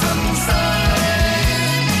mountainside.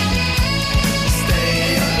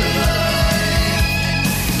 Stay alive.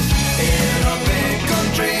 In a big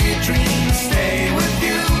country dream, stay with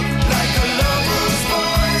you like a lover's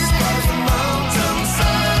voice parts the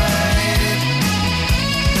mountainside.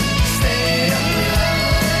 Stay alive.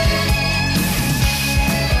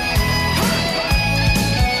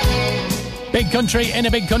 Big Country in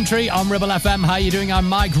a Big Country on Ribble FM. How you doing? I'm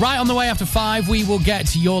Mike. Right on the way after 5, we will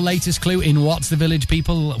get your latest clue in What's the Village,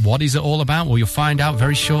 people. What is it all about? Well, you'll find out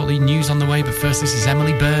very shortly. News on the way, but first, this is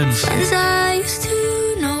Emily Burns. Friends I used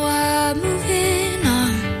to know are moving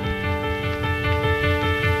on.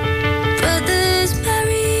 Brothers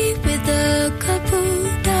married with a couple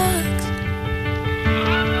dogs.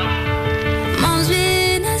 Mom's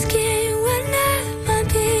been asking when that might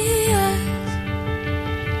be us.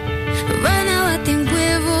 Right now I think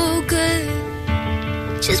we're all good,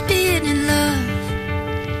 just being in love.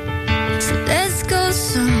 So let's go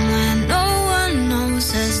somewhere no one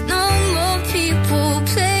knows us. No more people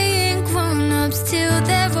playing grown-ups till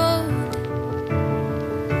they're old,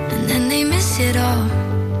 and then they miss it all.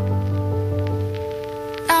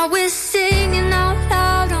 Now we're singing out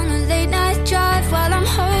loud on a late night drive while I'm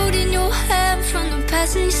holding your hand from the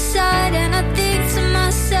passenger side, and I think to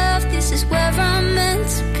myself, this is where I'm meant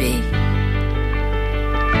to be.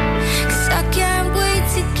 'Cause I can't wait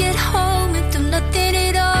to get home and do nothing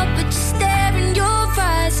at all but just stare in your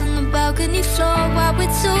eyes on the balcony floor while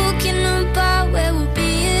we're talking about where we'll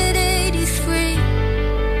be at 83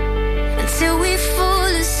 until we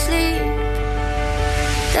fall asleep.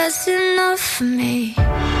 That's enough for me.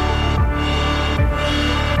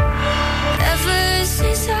 Ever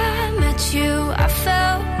since I met you, I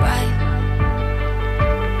felt right.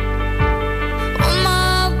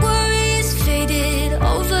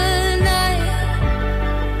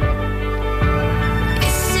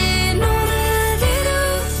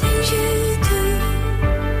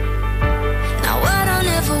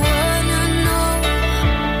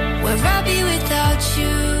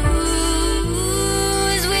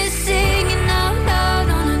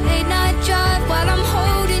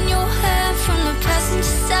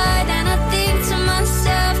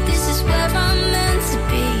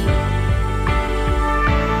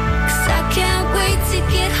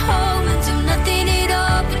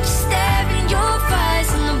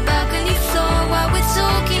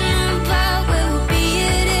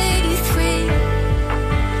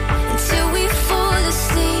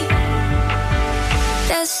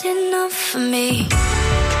 That's enough for me.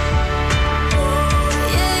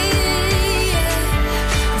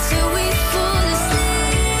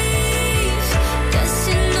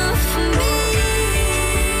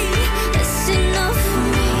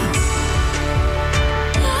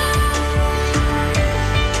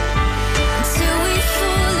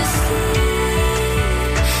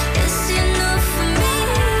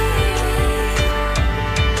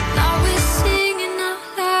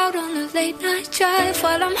 Drive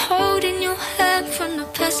while I'm holding your hand from the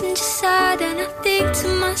passenger side, and I think to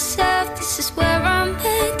myself, this is where I'm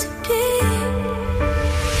meant to be.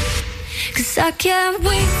 'Cause I can't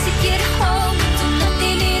wait to get home and do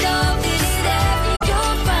nothing at all, but stare in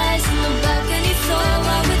your eyes on the balcony floor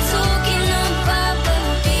while we're talking about where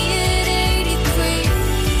we'll be at 83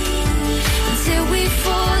 until we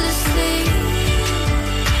fall asleep.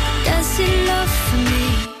 That's enough for me.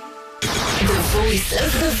 The voice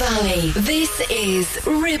of the valley. This is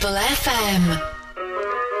Ribble FM.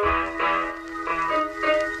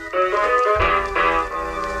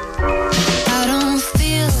 I don't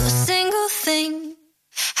feel a single thing.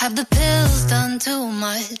 Have the pills done too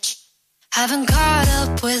much? Haven't caught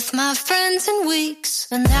up with my friends in weeks,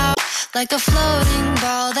 and now like a floating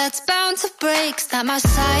ball that's bound to break, snap my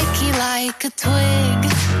psyche like a twig.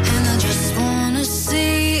 And I just wanna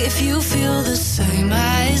see if you feel the same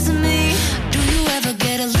as me. Do you ever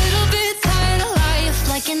get a little bit tired of life?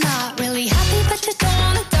 Like you're not really happy but you don't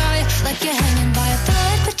wanna die. Like you're hanging by a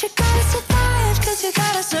thread but you gotta survive, 'cause you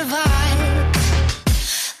gotta survive.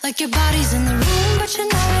 Like your body's in the room but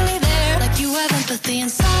you're not really there. Like you have empathy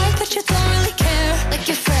inside but you don't really care. Like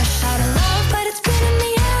you're fresh out of love but it's been in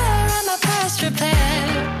the air and my past repair.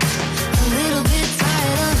 A little bit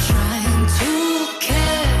tired of trying to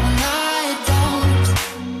care when I don't.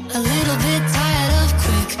 A little bit tired of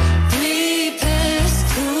quick repairs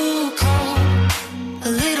too cold.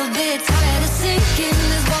 A little bit tired of sinking,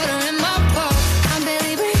 there's water in my pulse. I'm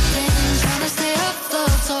barely breathing, trying to stay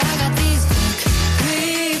afloat, so I got these quick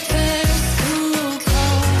repairs too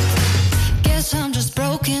cold. Guess I'm just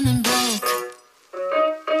broken and broke.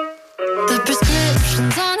 The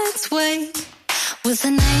prescription's on its way with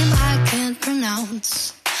a name I can't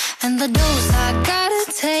pronounce, and the dose I gotta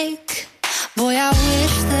take. Boy, I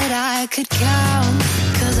wish that I could count,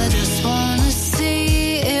 'cause I just wanna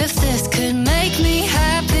see if this could make me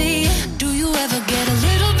happy. Do you ever get a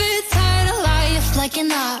little bit tired of life? Like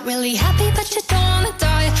you're not really happy but you don't wanna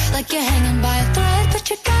die. Like you're hanging by a thread but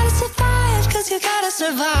you gotta survive, 'cause you gotta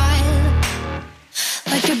survive.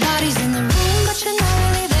 Like your body's in the room but you're not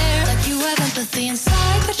really there. Like you have empathy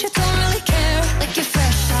inside but you don't really care. Like you're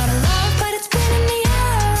fresh out of love but it's been in the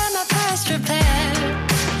air and my past repair.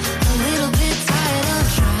 A little bit tired of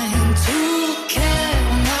trying to care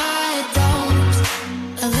when I don't.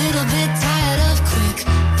 A little bit tired of quick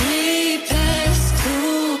repairs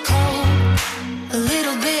too cold. A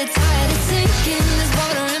little bit tired of sinking, there's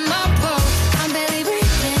water in my pulse. I'm barely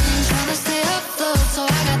breathing, trying to stay afloat, so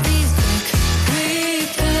I got these quick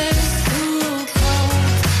repairs too cold.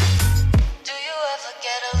 Do you ever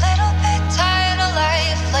get a little bit tired of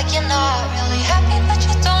life? Like you're not really happy but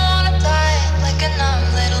you don't wanna die. Like a numb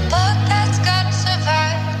little bug that's gotta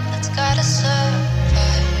survive, that's gotta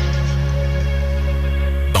survive.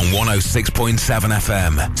 On 106.7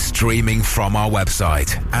 FM, streaming from our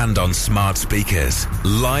website and on smart speakers,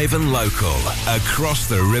 live and local, across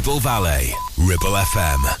the Ribble Valley. Ribble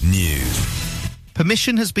FM News.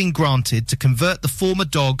 Permission has been granted to convert the former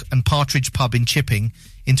Dog and Partridge pub in Chipping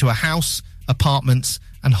into a house, apartments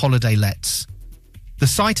and holiday lets. The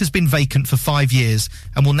site has been vacant for 5 years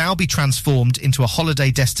and will now be transformed into a holiday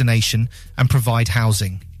destination and provide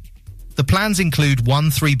housing. The plans include 1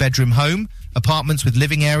 3-bedroom home, apartments with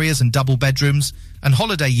living areas and double bedrooms, and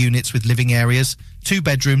holiday units with living areas, 2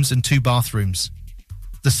 bedrooms and 2 bathrooms.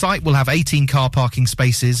 The site will have 18 car parking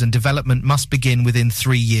spaces and development must begin within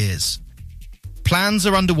 3 years. Plans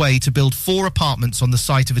are underway to build 4 apartments on the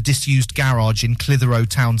site of a disused garage in Clitheroe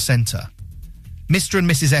town centre. Mr. and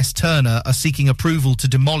Mrs. S. Turner are seeking approval to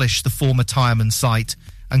demolish the former Tireman site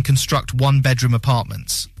and construct 1-bedroom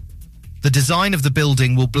apartments. The design of the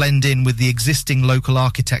building will blend in with the existing local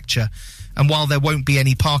architecture, and while there won't be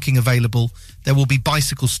any parking available, there will be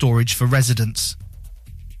bicycle storage for residents.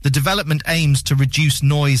 The development aims to reduce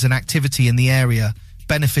noise and activity in the area,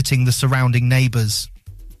 benefiting the surrounding neighbours.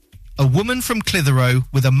 A woman from Clitheroe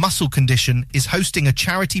with a muscle condition is hosting a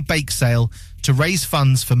charity bake sale to raise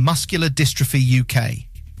funds for Muscular Dystrophy UK.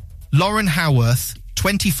 Lauren Howarth,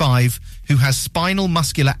 25, who has spinal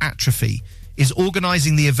muscular atrophy, is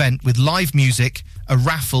organising the event with live music, a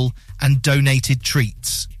raffle and donated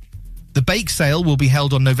treats. The bake sale will be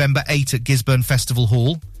held on November 8 at Gisborne Festival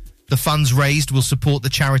Hall. The funds raised will support the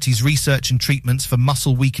charity's research and treatments for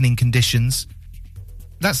muscle-weakening conditions.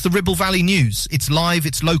 That's the Ribble Valley News. It's live,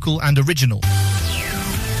 it's local and original.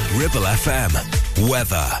 Ribble FM.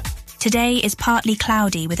 Weather. Today is partly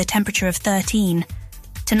cloudy with a temperature of 13.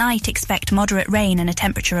 Tonight expect moderate rain and a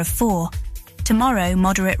temperature of 4. Tomorrow,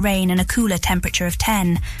 moderate rain and a cooler temperature of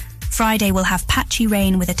 10. Friday will have patchy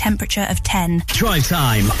rain with a temperature of 10. Drive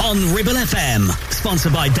Time on Ribble FM.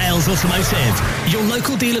 Sponsored by Dales Automotive, your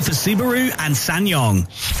local dealer for Subaru and SsangYong.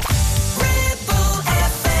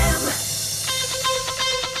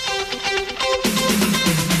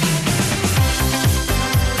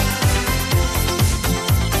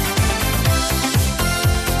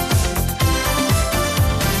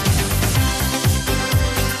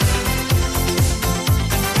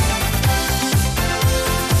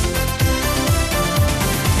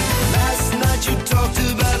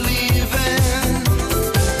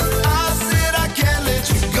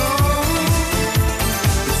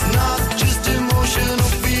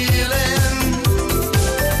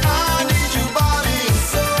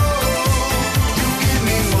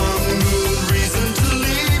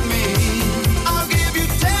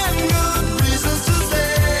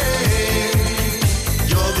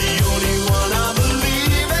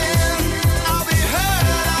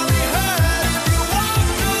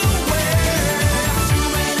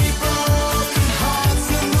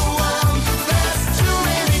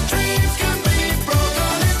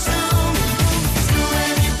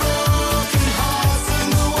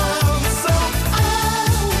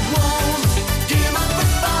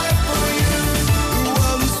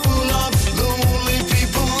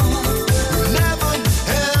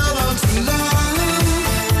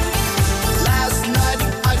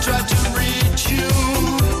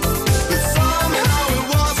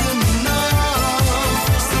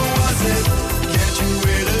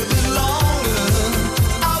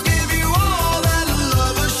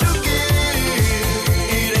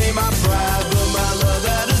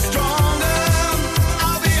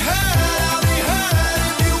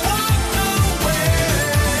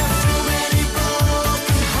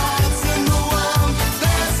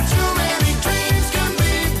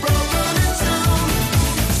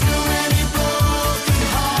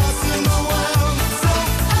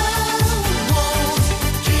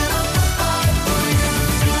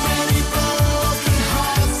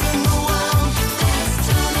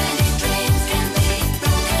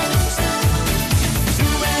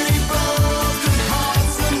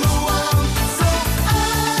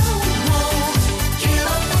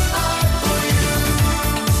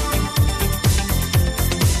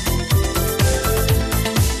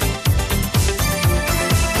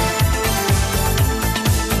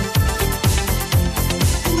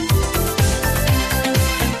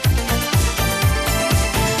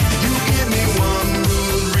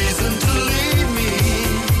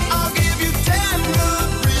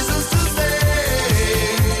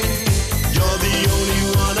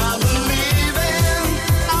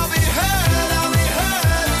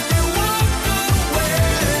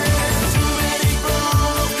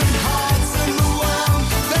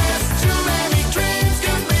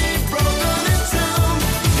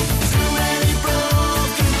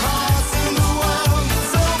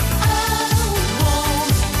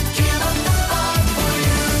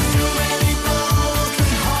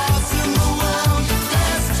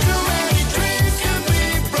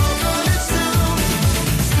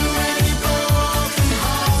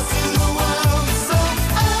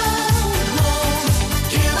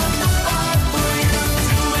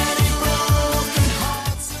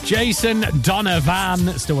 Jason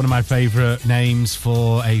Donovan, still one of my favourite names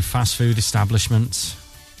for a fast food establishment.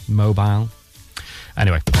 Mobile.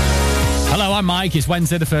 Anyway. Hello, I'm Mike. It's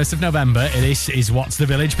Wednesday the 1st of November. This is What's the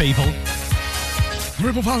Village, people.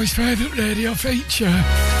 Ribble Valley's favourite radio feature.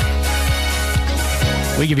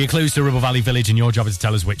 We give you clues to Ribble Valley Village, and your job is to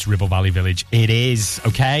tell us which Ribble Valley Village it is,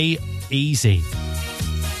 okay? Easy.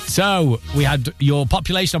 So, we had your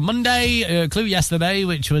population on Monday, clue yesterday,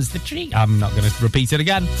 which was the tree. I'm not going to repeat it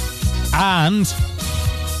again. And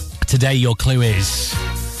today your clue is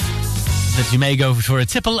that you may go for a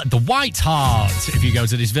tipple at the White Hart if you go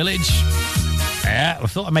to this village. Yeah, I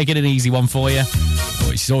thought I'd make it an easy one for you,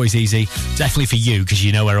 which is always easy. Definitely for you, because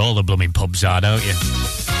you know where all the blooming pubs are, don't you?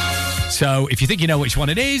 So, if you think you know which one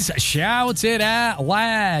it is, shout it out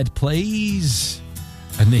loud, please.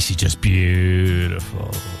 And this is just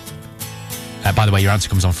beautiful. By the way, your answer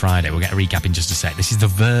comes on Friday. We'll get a recap in just a sec. This is the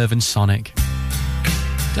Verve and Sonic.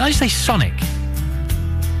 Did I say Sonic?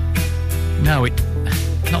 No,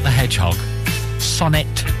 not the Hedgehog.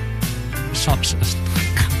 Sonnet.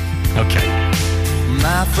 Okay.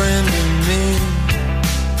 My friend and me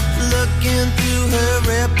looking through her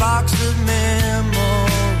red box of memories.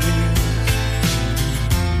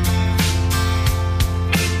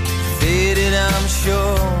 Faded, I'm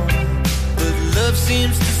sure, but love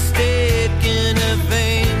seems to stick in her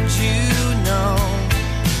veins, you know.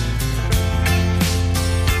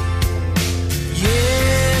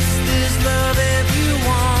 Yes, there's love if you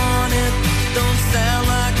want it. Don't sound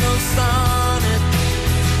like no sonnet,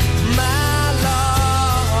 my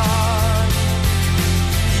lord.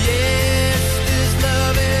 Yes, there's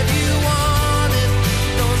love if you want it.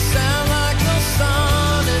 Don't sound like no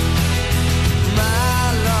sonnet, my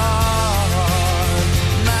lord,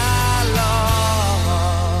 my lord.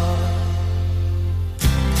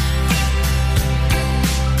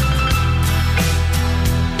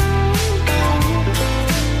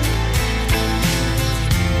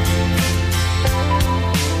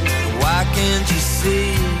 Why can't you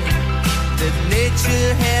see that nature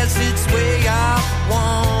has its way of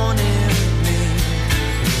wanting me?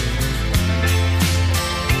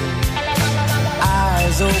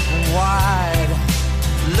 Eyes open wide,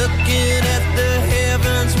 looking at the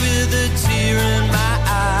heavens with a tear in my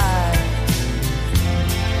eye.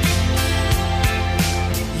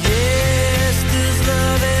 Yes, there's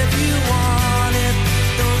love if you want it.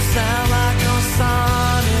 Don't sound like no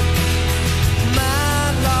sonnet, my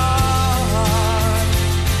lord.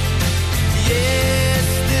 Yes,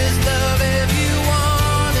 there's love if you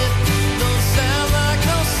want it. Don't sound like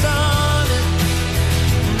no sonnet,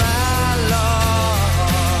 my lord,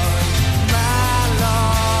 my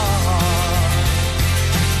lord.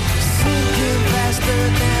 Sinking faster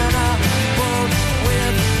than a boat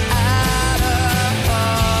without a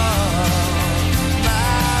hull,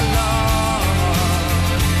 my lord.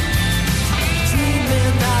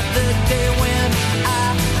 Dreaming of the day when I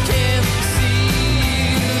can see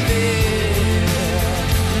you there,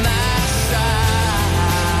 my side.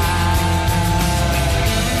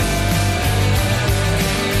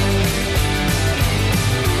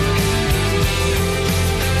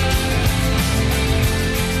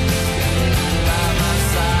 By my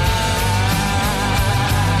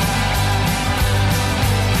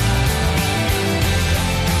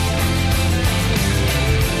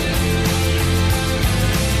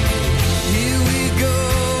Here we go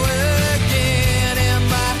again, and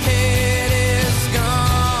my head is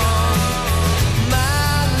gone,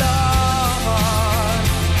 my lord.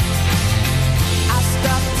 I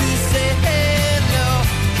stopped to say hello,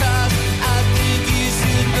 'cause I think you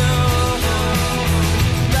should know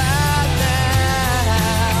by now,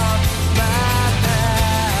 by now,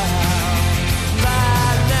 by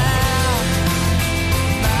now,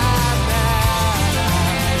 by now,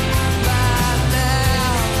 by now.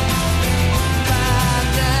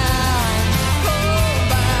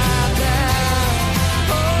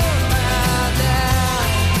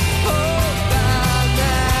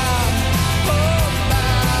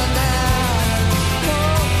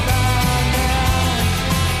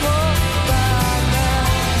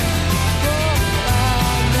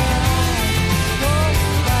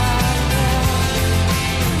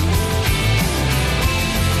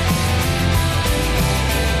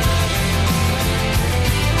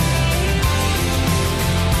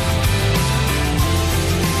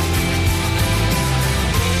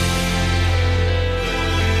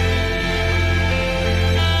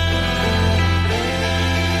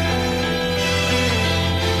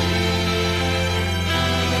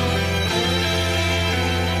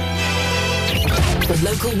 For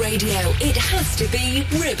local radio, it has to be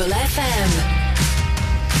Ribble FM.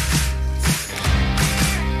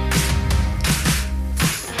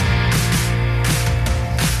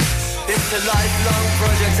 It's a lifelong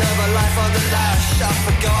project of a life on the lash. I've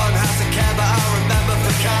forgotten how to care, but I'll remember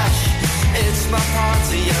for cash. It's my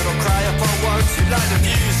party and I'll cry if I want to. Light the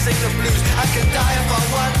views, sing the blues, I can die if I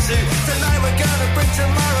want to. Tonight we're gonna bring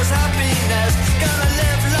tomorrow's happiness. Gonna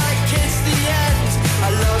live like it's the end. I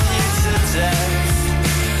love you to death,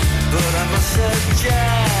 but I must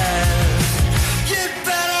suggest you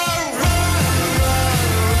better run, run,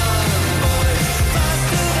 run, boy,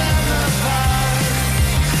 faster than the bus,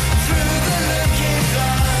 through the looking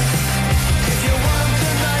glass. If you want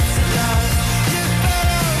the night to last, you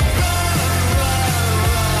better run, run,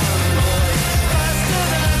 run, boy, faster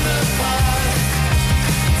than the bus,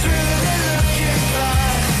 through the looking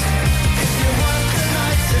glass. If you want the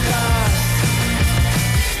night to last.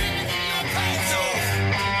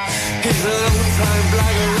 He's an old-time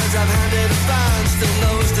blagger, words I've handed a fan. Still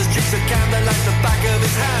knows the streets of Camden like the back of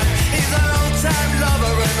his hand. He's an old-time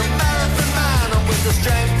lover and a marathon man, and with the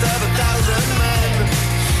strength of 1,000 men.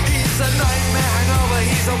 He's a nightmare hangover,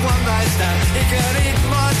 he's a one-night stand. He could eat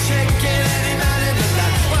more chicken than any man in the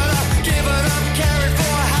land. Well, I'll give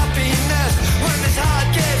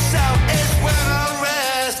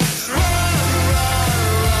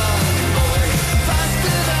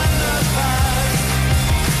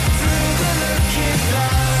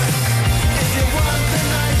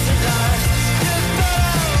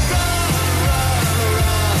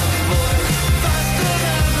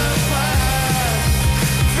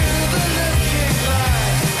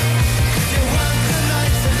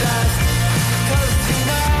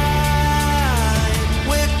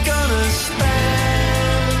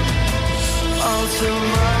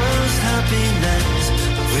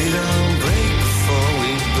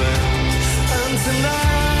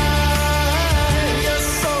tonight. Your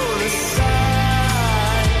soul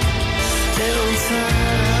aside. It'll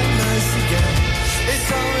turn nice again.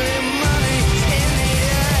 It's only money in the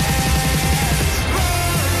end.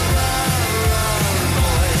 Run, run, run,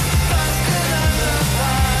 boy, faster than the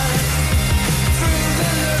flash. Through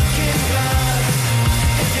the looking glass.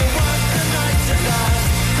 If you want the night to last,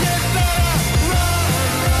 you better run,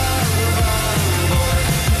 run, run, boy,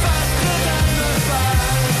 faster than the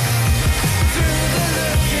flash. Through the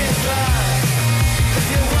looking glass. If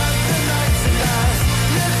you want the night to last,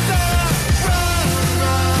 you better run,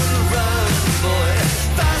 run, run, boy,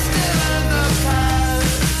 faster than the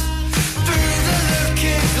flash. Through the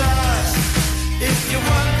looking glass. If you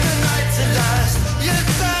want the night to last, you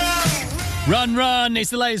better Run, Run. It's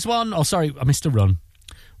the latest one. Oh, sorry, I missed a run.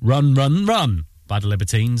 Run, Run, Run by the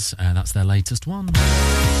Libertines. That's their latest one.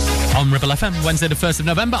 On Ribble FM, Wednesday the 1st of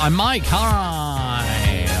November. I'm Mike.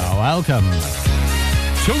 Hi. Welcome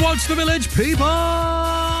to What's the Village, people?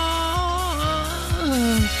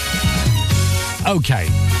 Okay.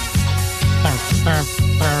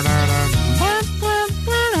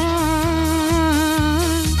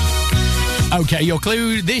 Okay, your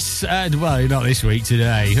clue this... well, not this week,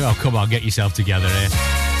 today. Oh, come on, get yourself together here.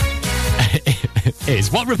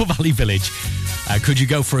 Is what Ribble Valley Village could you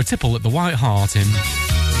go for a tipple at the White Hart in?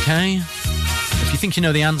 Okay? If you think you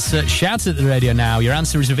know the answer, shout at the radio now. Your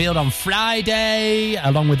answer is revealed on Friday,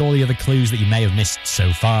 along with all the other clues that you may have missed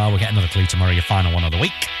so far. We'll get another clue tomorrow, your final one of the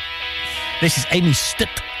week. This is Amy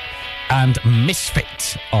Stipp and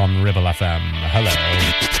Misfit on Ribble FM. Hello.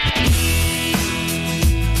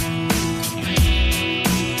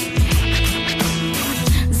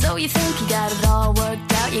 So you think you got it all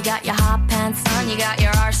worked out. You got your hot pants on, you got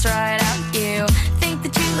your arse right out. You think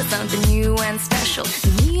that you are something new and special.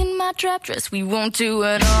 Me and my trap dress, we won't do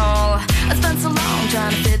it all. I spent so long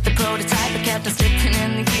trying to fit the prototype. I kept on slipping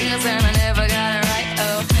in the gears and I never got it right.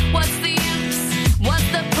 Oh, what's the use? What's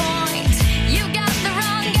the point? You got the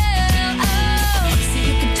wrong girl. Oh, so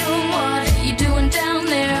you can do what you doing down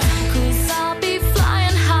there. 'Cause I'll be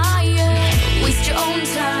flying higher. Waste your own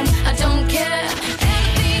time, I don't care.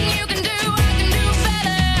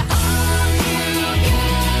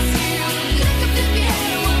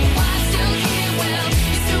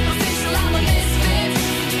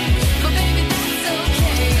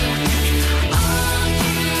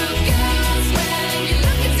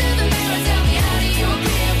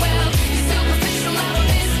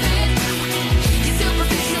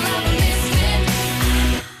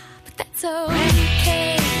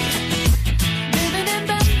 Okay.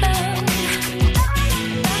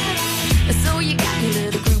 So you got your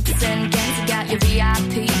little groups and gangs, you got your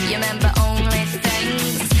VIP, your member only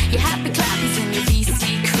things, your happy clappers and your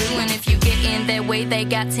VC crew, and if you get in their way, they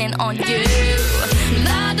got 10 on you.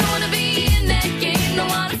 I don't wanna be in that game, don't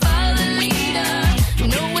wanna follow the leader.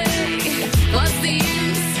 No way. What's the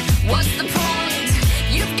use? What's the point?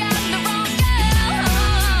 You've got the wrong girl.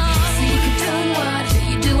 So you can do what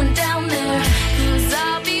you're doing down there. 'Cause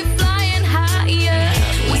I'll be flying higher.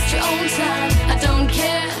 Waste your own time, I don't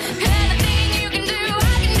care. Anything you can do,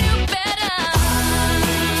 I can do better.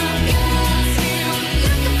 Cause you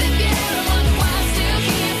look as if you had a wonder why I'm still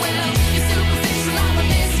here. Well, you're superficial, I'm a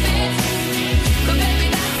misfit. But baby,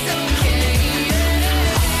 that's okay.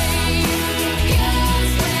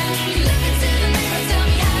 Cause when you look into the mirror, tell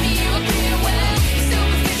me how do you appear? Well, you're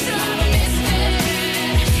superficial, I'm a misfit.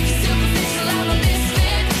 You're superficial, I'm a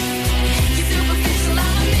misfit. You're superficial,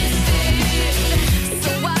 I'm a misfit.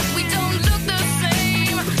 So what, we don't look the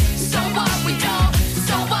same. So what, we don't.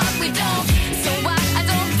 So what, we don't. So what, I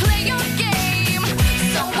don't play your game.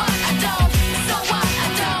 So what, I don't. So what, I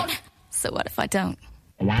don't. So what if I don't?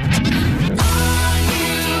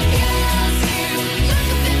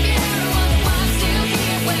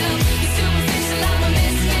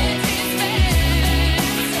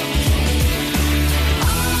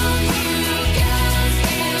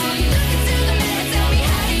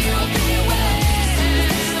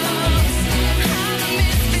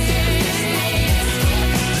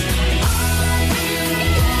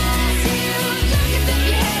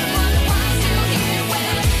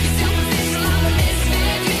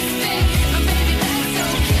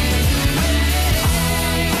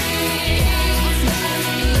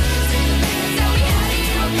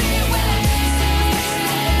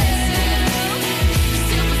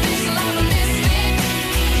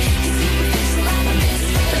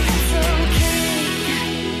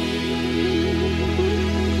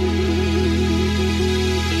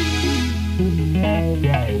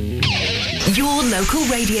 Your local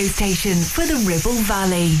radio station for the Ribble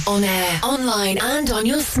Valley. On air, online and on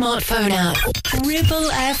your smartphone app. Ribble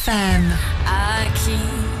FM. I I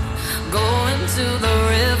keep going to the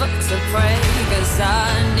river to pray, 'cause I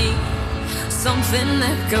need something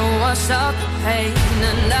that can wash out the pain.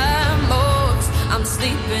 And I'm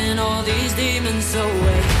sleeping all these demons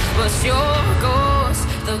away, but your ghost,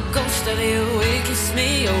 the ghost of you, it keeps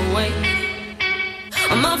me awake.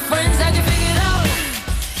 My friends had you figured out,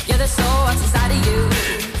 yeah, there's so what's inside of you.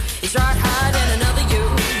 You tried hiding another you,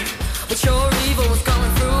 but your evil was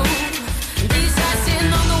coming through. And these guys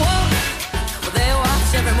sitting on the wall, well, they watch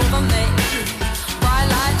every move I make. Bright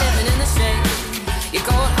light living in the shade, your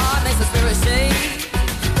cold heart makes the spirit shake.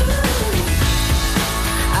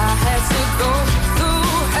 I had to go through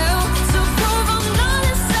hell to prove I'm not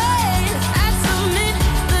insane. Had to meet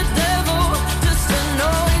the devil just to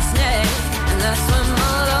know his name. And that's when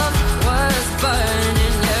my love was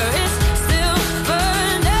burning. Yeah, it's still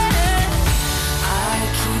burning. I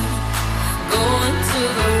keep going to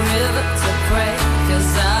the river to pray,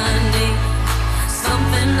 'cause I need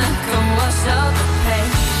something that can wash out the pain.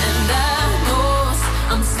 And I know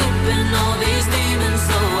I'm sleeping all these demons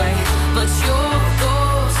away, but your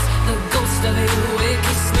ghost, the ghost of you, it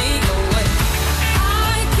keeps me awake. I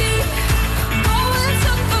keep going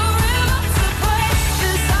to the river to pray,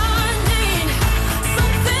 'cause I need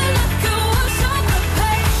something that can wash out the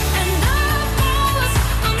pain. And I know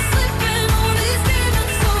I'm sleeping all these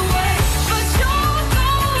demons away, but your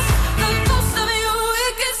ghost, the ghost of you,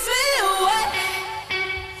 it keeps me awake.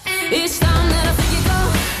 Each time that I think you go,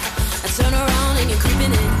 I turn around and you're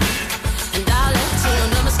creeping in, and I let you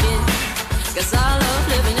under my skin, 'cause I love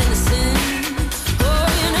living in the sin. Oh,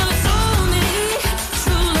 you never told me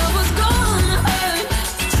true love was gonna hurt,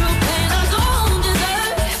 true pain I don't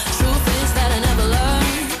deserve, true things that I never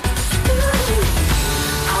learned. Ooh.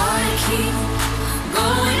 I keep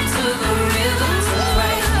going to the river to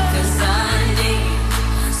pray, 'cause I need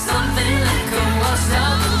something that can wash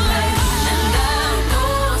out the pain. And I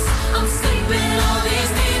know I'm sleeping all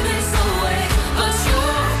these demons away, but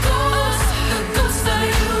your ghost, the ghost of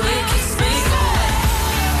you, it keeps me awake.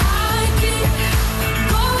 I keep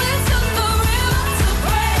going to the river to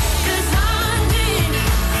pray, 'cause I need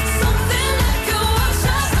something that can wash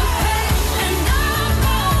out the pain. And I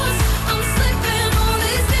know I'm sleeping all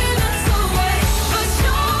these demons away, but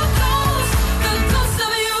your ghost, the ghost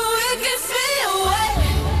of you, it keeps me awake.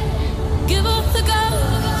 Give up the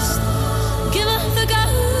ghost, give up the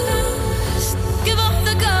ghost, give up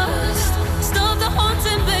the ghost, stop the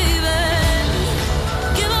haunting, baby.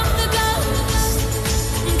 Give up the ghost,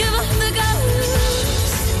 give up the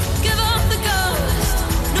ghost, give up the ghost,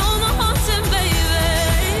 no more haunting, baby.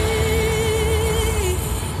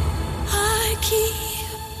 I keep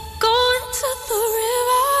going to the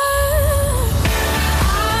river. I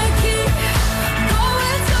keep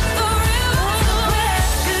going to the river to pray,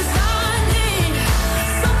 'cause I need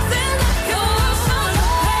something that can wash out the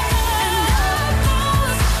pain. And I know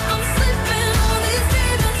I'm sleeping all these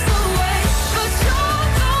demons away, but your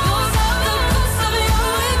ghost, the ghost of you,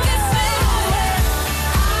 it keeps me awake.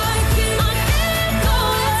 I keep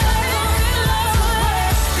going to the river to pray,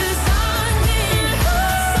 'cause I need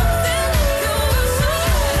something that can wash out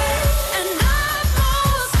the pain. And I know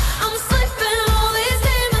I'm sleeping all these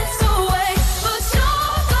demons away, but your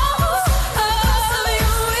ghost, the ghost of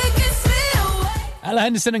you, it keeps me awake. Ella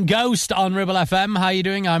Henderson and Ghost on Ribble FM. How you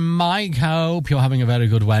doing? I'm Mike. Hope you're having a very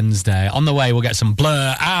good Wednesday. On the way, we'll get some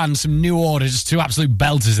Blur and some New Order, just two absolute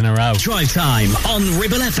belters in a row. Drive Time on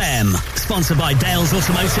Ribble FM. Sponsored by Dales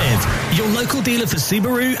Automotive, your local dealer for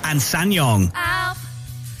Subaru and SsangYong. I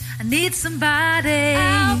need somebody,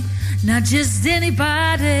 not just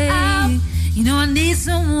anybody. You know I need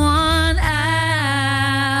someone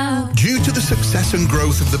out. Due to the success and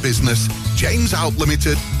growth of the business, James Out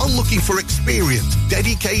Limited are looking for experienced,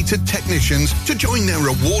 dedicated technicians to join their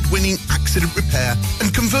award-winning accident repair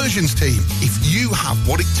and conversions team. If you have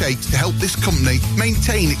what it takes to help this company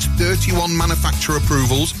maintain its 31 manufacturer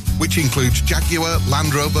approvals, which includes Jaguar,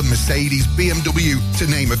 Land Rover, Mercedes, BMW, to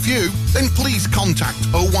name a few, then please contact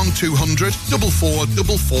 01200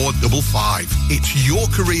 444455. It's your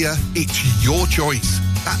career, it's your choice.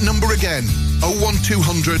 That number again,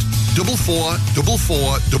 01200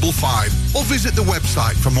 444455, or visit the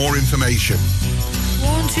website for more information.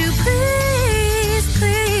 Won't you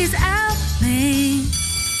please help me?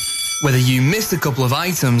 Whether you missed a couple of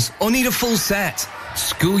items or need a full set,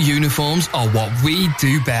 school uniforms are what we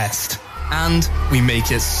do best. And we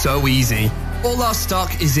make it so easy. All our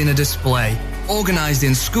stock is in a display, organised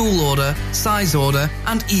in school order, size order,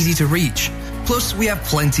 and easy to reach. Plus, we have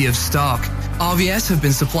plenty of stock. RVS have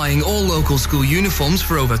been supplying all local school uniforms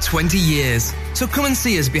for over 20 years. So come and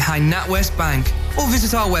see us behind NatWest Bank or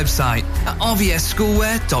visit our website at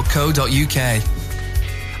rvsschoolwear.co.uk.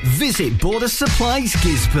 Visit Border Supplies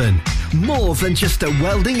Gisborne. More than just a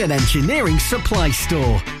welding and engineering supply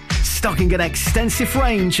store. Stocking an extensive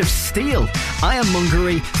range of steel,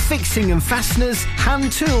 ironmongery, fixing and fasteners,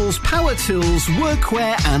 hand tools, power tools,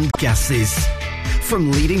 workwear and gases.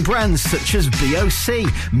 From leading brands such as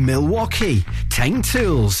BOC, Milwaukee, Tang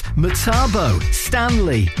Tools, Metabo,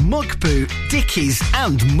 Stanley, Muckboot, Dickies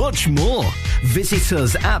and much more. Visit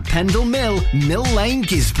us at Pendle Mill, Mill Lane,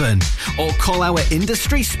 Gisborne, or call our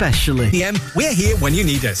industry specialist. We're here when you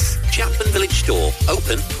need us. Chapman Village Store,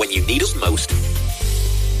 open when you need us most.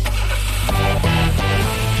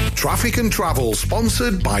 Traffic and Travel,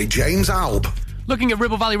 sponsored by James Alb. Looking at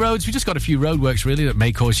Ribble Valley roads, we just got a few roadworks really that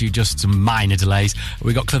may cause you just some minor delays.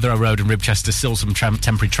 We've got Clitheroe Road in Ribchester, still some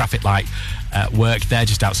temporary traffic light work there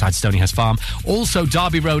just outside Stonyhurst Farm. Also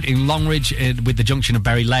Derby Road in Longridge with the junction of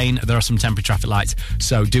Berry Lane, there are some temporary traffic lights,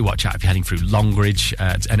 so do watch out if you're heading through Longridge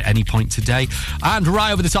at any point today. And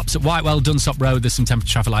right over the tops at Whitewell, Dunsop Road, there's some temporary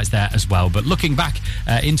traffic lights there as well. But looking back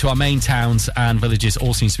into our main towns and villages,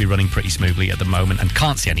 all seems to be running pretty smoothly at the moment and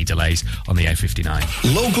can't see any delays on the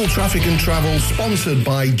A59. Local Traffic and Travel, sponsored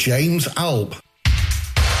by James Alb.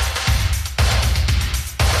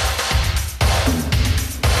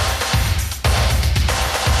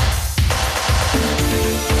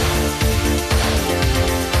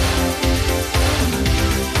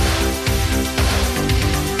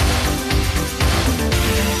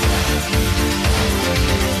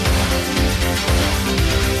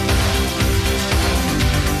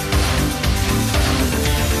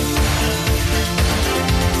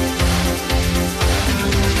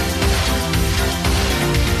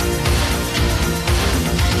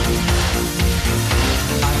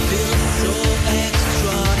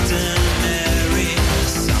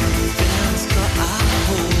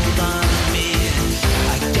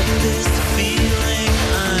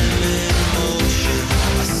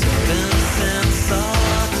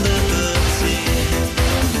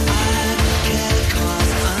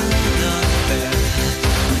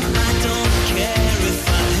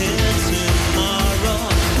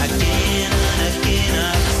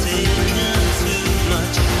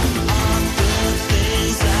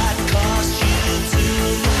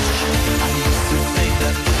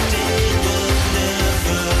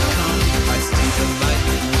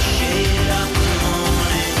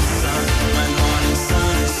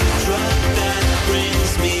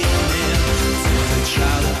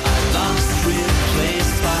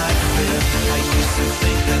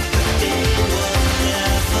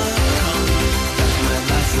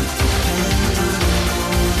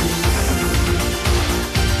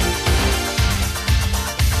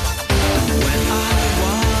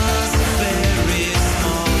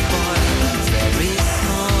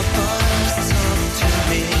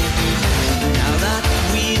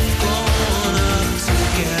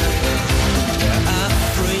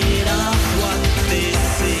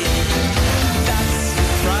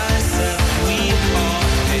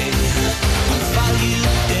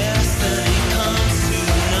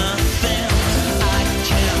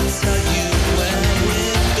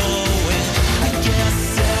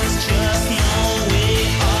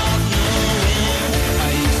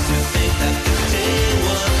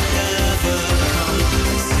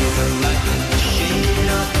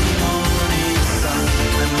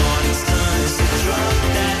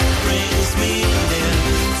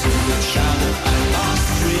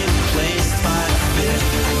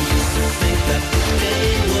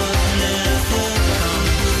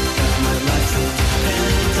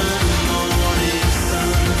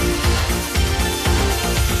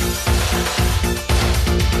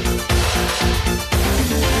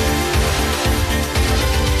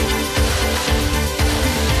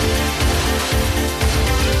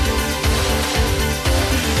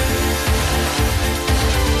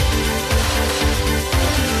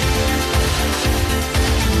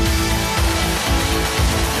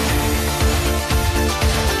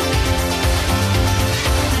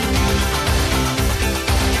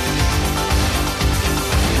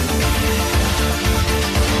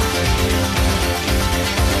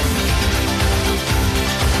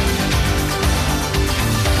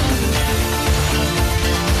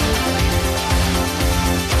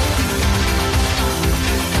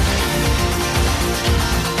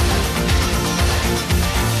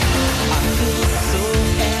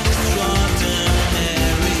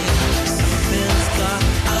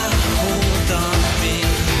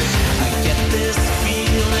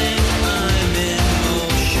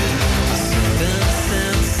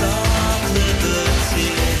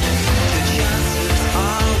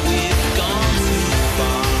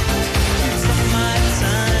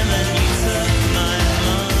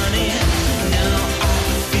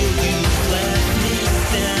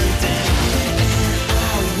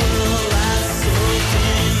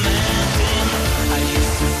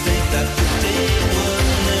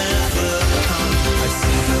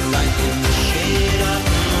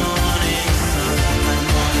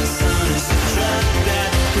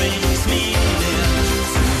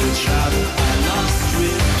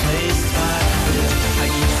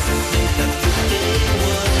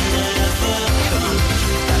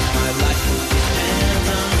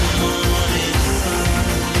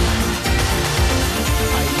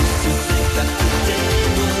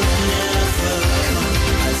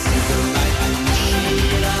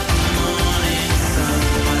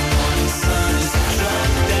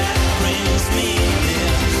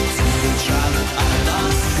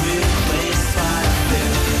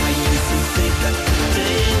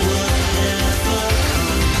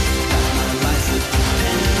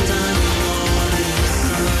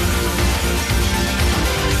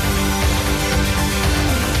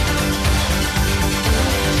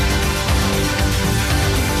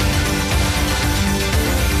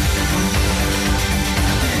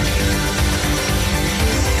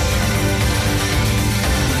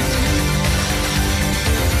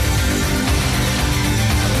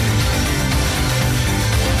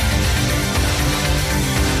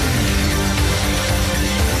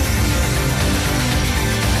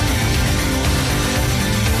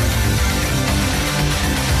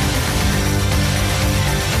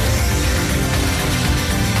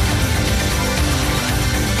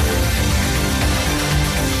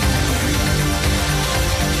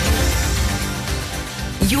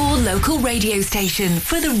 local radio station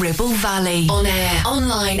for the Ribble Valley. On air,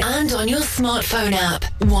 online and on your smartphone app.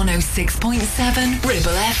 106.7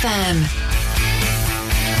 Ribble FM.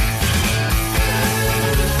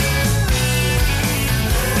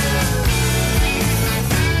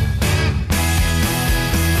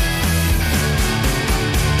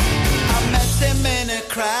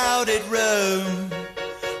 Crowded room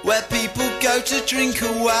where people go to drink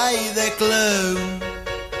away their gloom.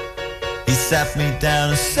 He sat me down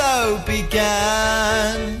and so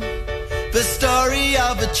began the story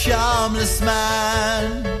of a charmless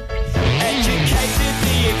man, educated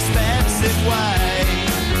the expensive way.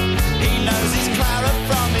 He knows his Clara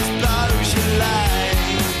from his Beaujolais.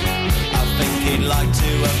 I think he'd like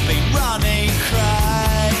to have been running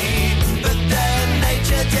cray, but then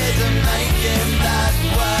nature didn't make him that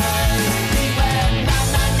way. He went na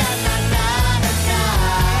na na na na na na,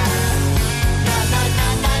 na na na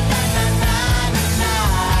na na na na na na.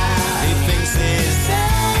 He thinks he's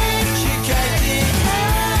educated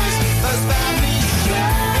as those family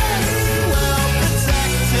shares will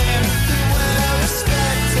protect him, will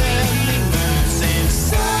respect him. He moves in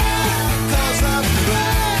circles of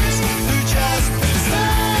friends who just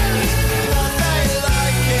pretend that they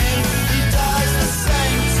like him. He does the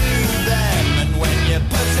same to them, and when you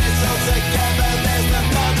put it all together, there's the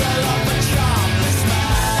model of a charmless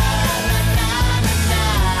man. Na na na na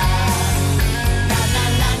na na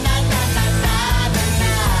na na na na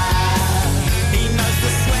na. He knows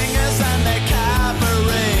the swingers and their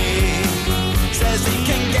cabaret, says he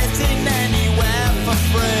can get in anywhere for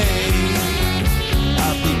free. I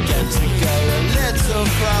began to go a little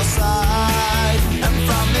cross-eyed, and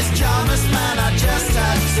from this charmless man I just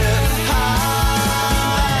had to hide.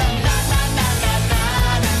 Na na na na na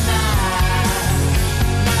na na,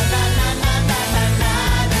 na na na na na na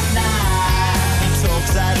na na. He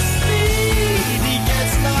talks at speed, he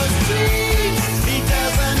gets no sleep, he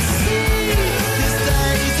doesn't see his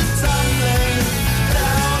days are tumbling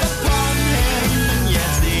down upon him, and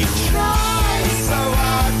yet he tries so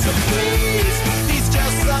hard to please. He's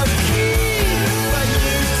just so keen for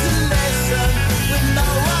you to listen when no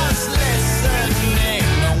one's listening.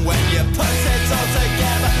 And when you put it all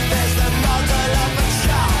together, there's the model of a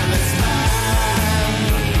charmless man.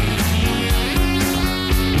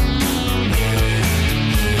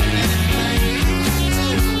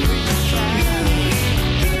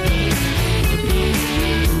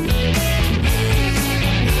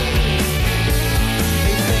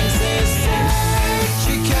 He thinks he's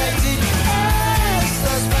educated as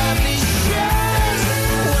those family shares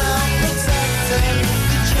will protect him,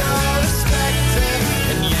 did you respect him?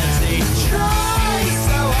 And yet he tries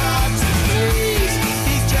so hard to please.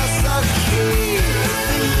 He's just so keen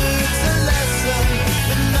for you to listen,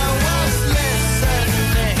 but no one's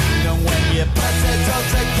listening. And when you put it all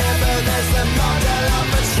together, there's the model of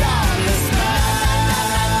a charmless man.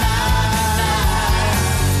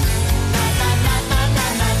 Na na na na na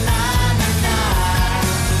na na na na.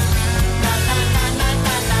 Na na na na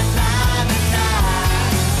na na na na na.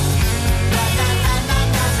 Na na na na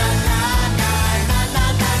na na na na. Na na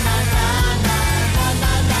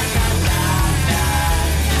na na na na.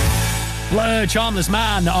 Blur, Charmless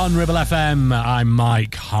Man on Ribble FM. I'm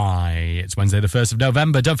Mike. Hi. It's Wednesday, the 1st of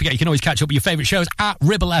November. Don't forget, you can always catch up with your favourite shows at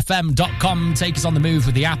ribblefm.com. Take us on the move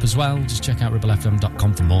with the app as well. Just check out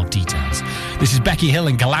ribblefm.com for more details. This is Becky Hill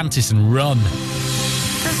and Galantis and Run.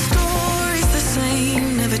 The story's the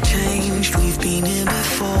same, never changed. We've been here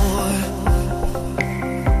before.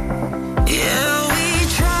 Yeah, we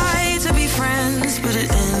try to be friends, but it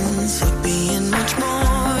ends up being much more.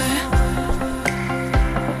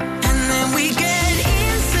 And then we get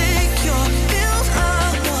insecure, build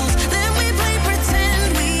up walls, then we play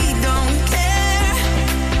pretend we don't care.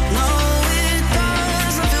 No, it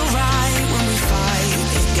doesn't feel right when we fight,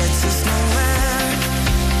 it gets us nowhere.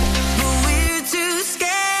 But we're too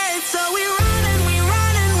scared, so we run and we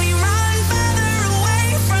run and we run further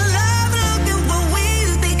away from love.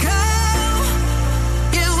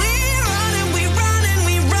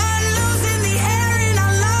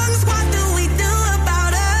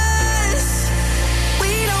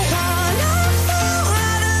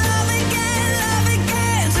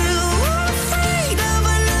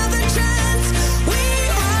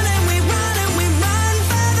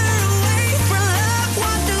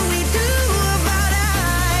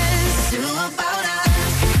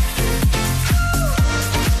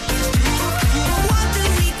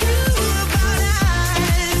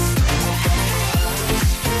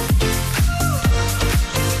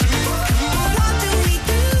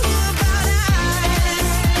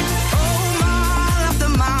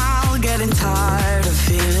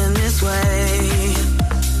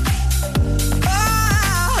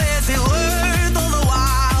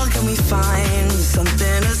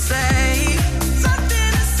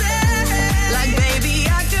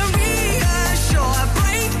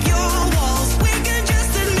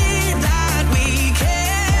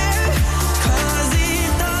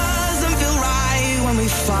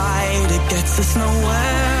 us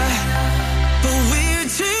nowhere, but we're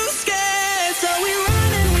too scared, so we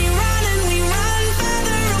run and we run and we run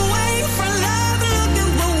further away from love. Look at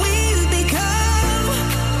what we've become.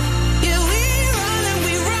 Yeah, we run and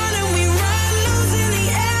we run and we run, losing the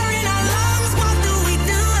air in our lungs. What do we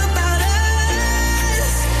do about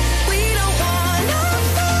us? We don't wanna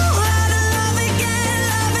fall out of love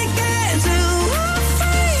again, too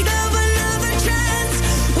afraid of another chance.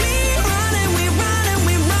 We run and we run and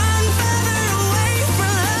we run further away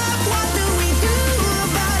from love. What do we do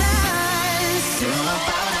about us? Do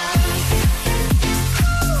about us?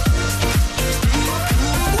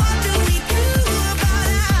 What do we do about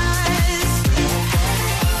us?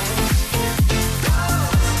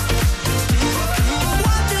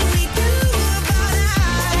 What do we do about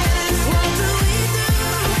us? What do we do?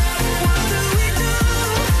 What do we do?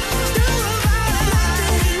 Do about us? What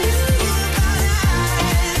do we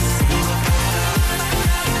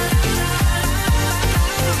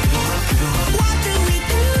do What do we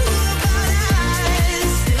do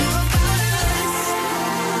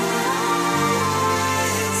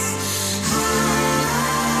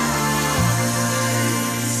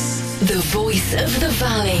The voice of the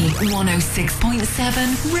valley,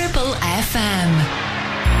 106.7 Ribble FM.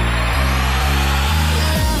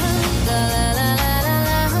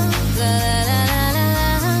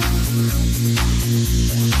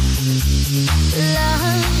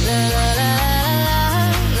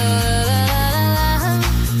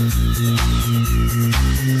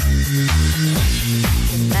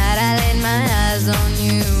 Night I laid my eyes on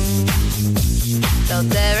you,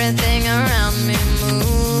 felt everything around me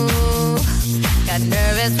move. Got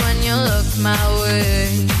nervous when you looked my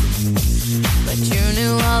way, but you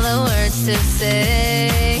knew all the words to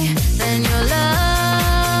say. Then your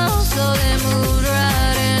love slowly moved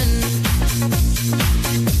right in.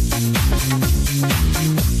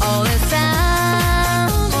 All this time,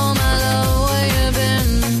 oh my love, where you been?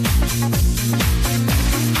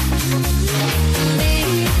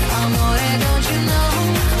 Amore, don't you know,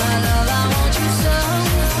 my love, I want you so.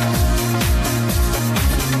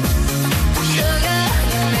 Sugar,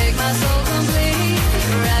 you make my soul complete.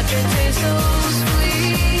 Your rapture tastes so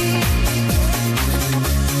sweet.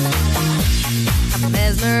 I'm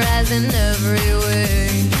mesmerized in every way.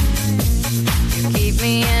 You keep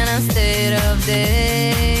me in a state of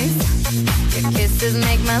daze. Your kisses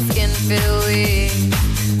make my skin feel weak.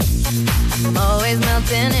 I'm always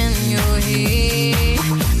melting in your heat.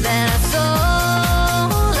 Then I soar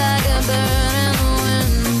like a bird in the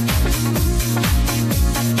wind.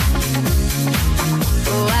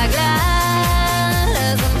 Oh, I glide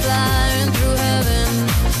as I'm flying through heaven.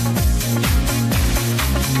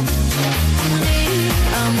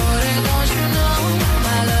 Amore, don't you know,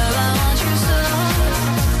 my love, I want you so.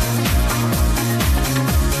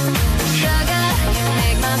 Sugar, you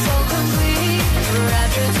make my soul complete. Your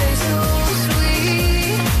rapture tastes so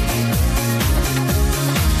sweet.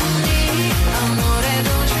 Amore,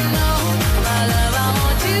 don't you know, my love, I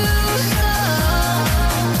want you so.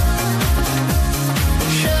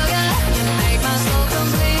 Sugar, you make my soul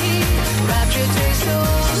complete. Rapture tastes so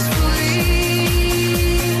sweet.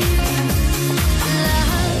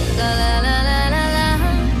 La la la la la la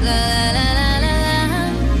la la la la la.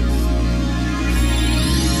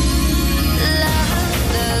 La la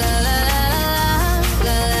la la la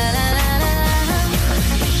la la la.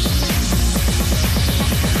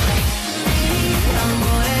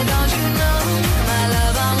 Amore, don't you know, my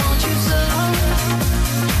love, I want you so.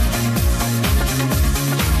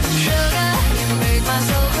 Sugar, you make my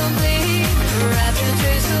soul complete. Rapture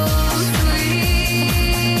tastes so sweet.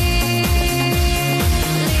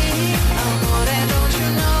 Amore, don't you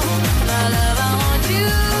know, my love, I want you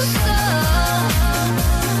so.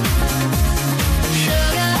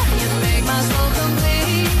 Sugar, you make my soul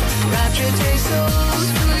complete. Rapture tastes so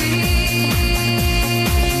sweet.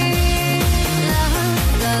 La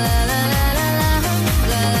la la la la la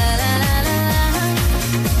la la la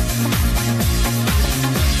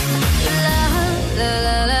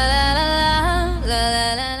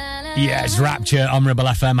la. Yes, Rapture on Ribble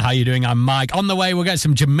FM. How you doing? I'm Mike. On the way, we'll get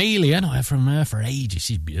some Jamelia. Not heard from her for ages.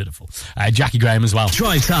 She's beautiful. Jackie Graham as well.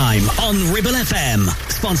 Drive Time on Ribble FM.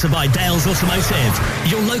 Sponsored by Dales Automotive,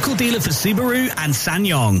 your local dealer for Subaru and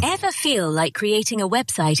SsangYong. Ever feel like creating a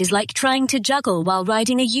website is like trying to juggle while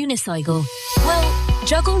riding a unicycle? Well,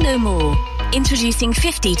 juggle no more. Introducing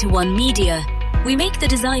 50-to-1 Media. We make the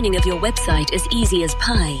designing of your website as easy as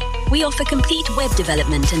pie. We offer complete web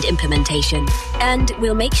development and implementation. And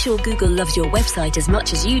we'll make sure Google loves your website as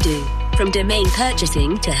much as you do. From domain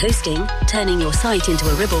purchasing to hosting, turning your site into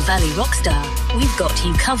a Ribble Valley rockstar, we've got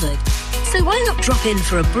you covered. So why not drop in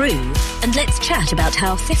for a brew and let's chat about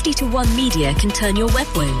how 50-to-1 Media can turn your web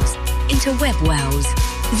woes into web wows.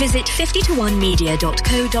 Visit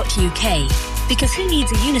 50to1media.co.uk, because who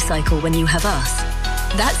needs a unicycle when you have us?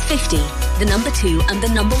 That's 50, the number 2 and the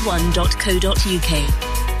number 1.co.uk.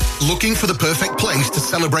 Looking for the perfect place to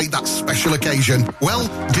celebrate that special occasion? Well,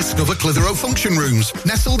 discover Clitheroe Function Rooms.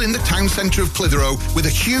 Nestled in the town centre of Clitheroe with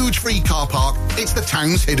a huge free car park, it's the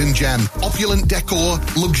town's hidden gem. Opulent decor,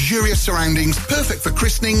 luxurious surroundings, perfect for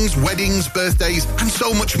christenings, weddings, birthdays, and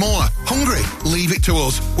so much more. Hungry? Leave it to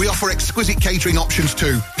us. We offer exquisite catering options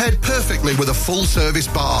too, paired perfectly with a full-service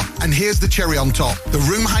bar. And here's the cherry on top. The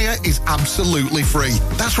room hire is absolutely free.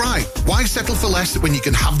 That's right. Why settle for less when you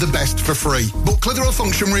can have the best for free? Book Clitheroe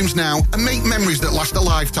Function Rooms now and make memories that last a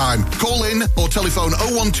lifetime. Call in or telephone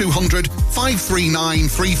 01200 539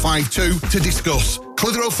 352 to discuss.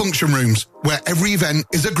 Clitheroe Function Rooms, where every event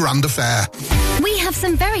is a grand affair. We have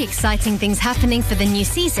some very exciting things happening for the new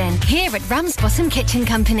season here at Ramsbottom Kitchen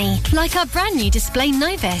Company, like our brand new display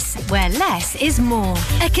Novus, where less is more.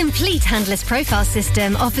 A complete handless profile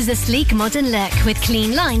system offers a sleek modern look with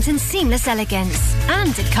clean lines and seamless elegance.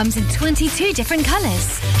 And it comes in 22 different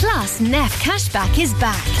colours. Plus, Neff Cashback is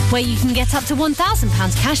back, where you can get up to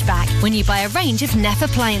 £1,000 cashback when you buy a range of Neff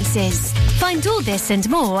appliances. Find all this and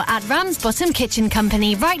more at Ramsbottom Kitchen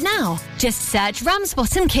Company right now. Just search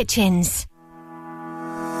Ramsbottom Kitchens.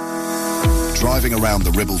 Driving around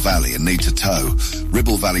the Ribble Valley and need to tow?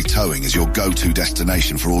 Ribble Valley Towing is your go-to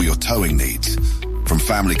destination for all your towing needs. From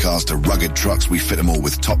family cars to rugged trucks, we fit them all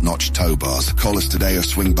with top-notch tow bars. Call us today or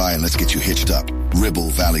swing by and let's get you hitched up.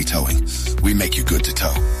 Ribble Valley Towing. We make you good to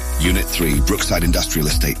tow. Unit 3, Brookside Industrial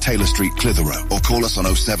Estate, Taylor Street, Clitheroe. Or call us on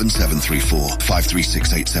 07734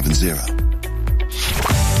 536870.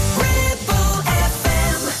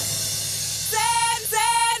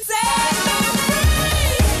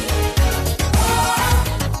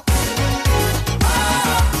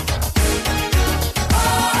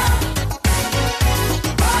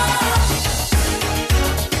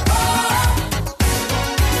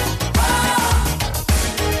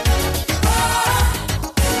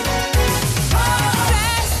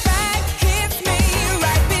 Flashback hits me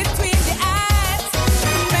right between the eyes.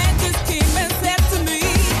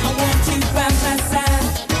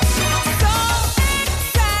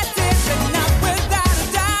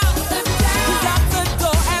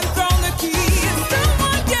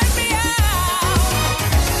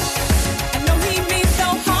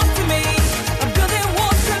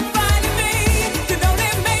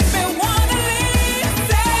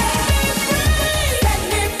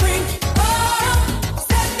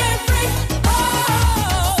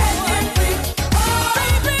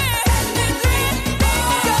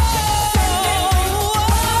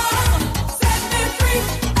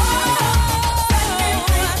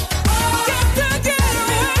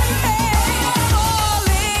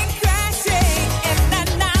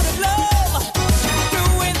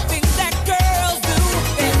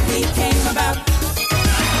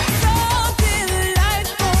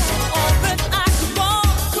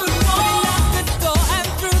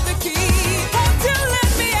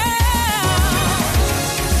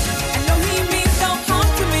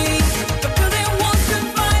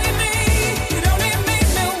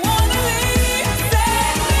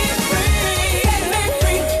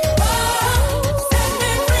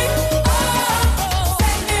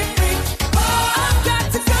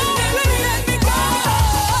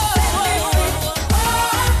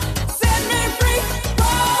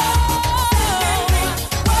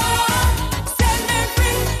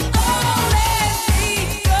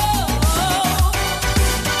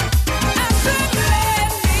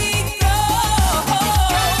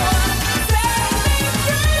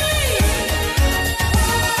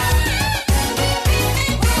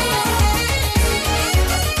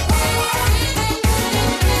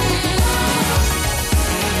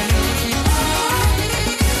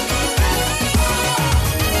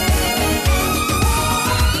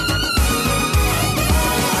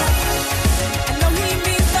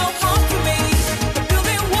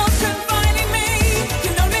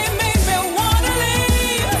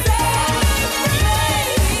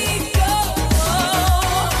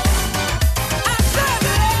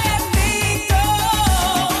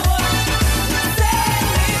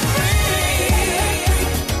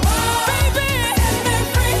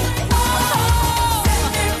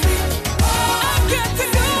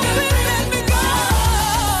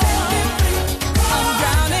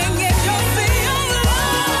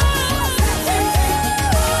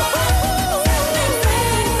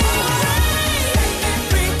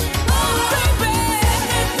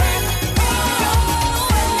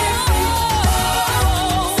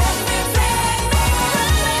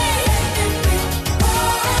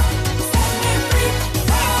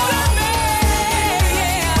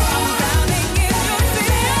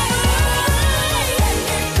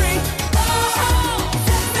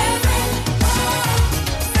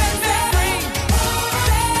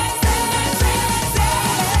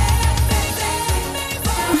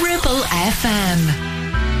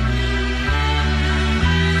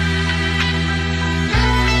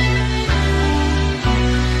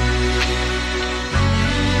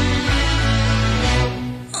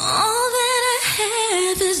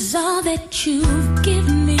 what you've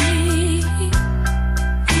given me.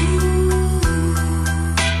 Ooh,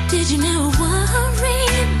 did you never worry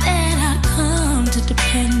that I'd come to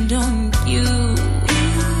depend on you?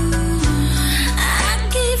 I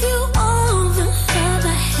gave you all the love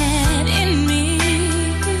I had in me.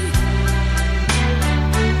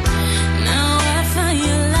 Now I find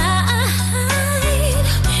you lied,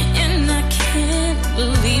 and I can't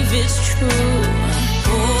believe it's true.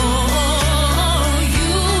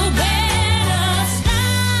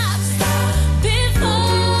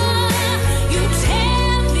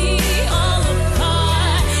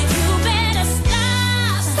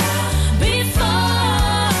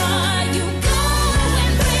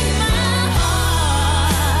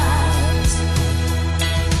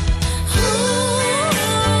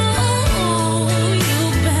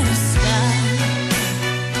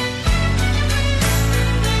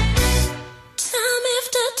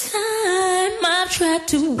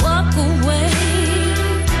 To walk away,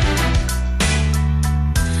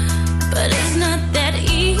 but it's not that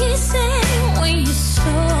easy when your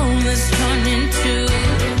soul is torn in two.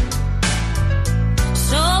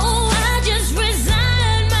 So I just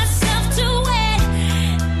resign myself to it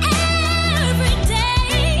every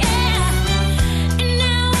day, yeah. And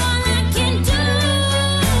now all I can do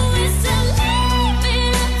is to leave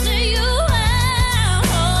it up to you.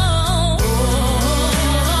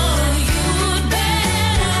 You'd better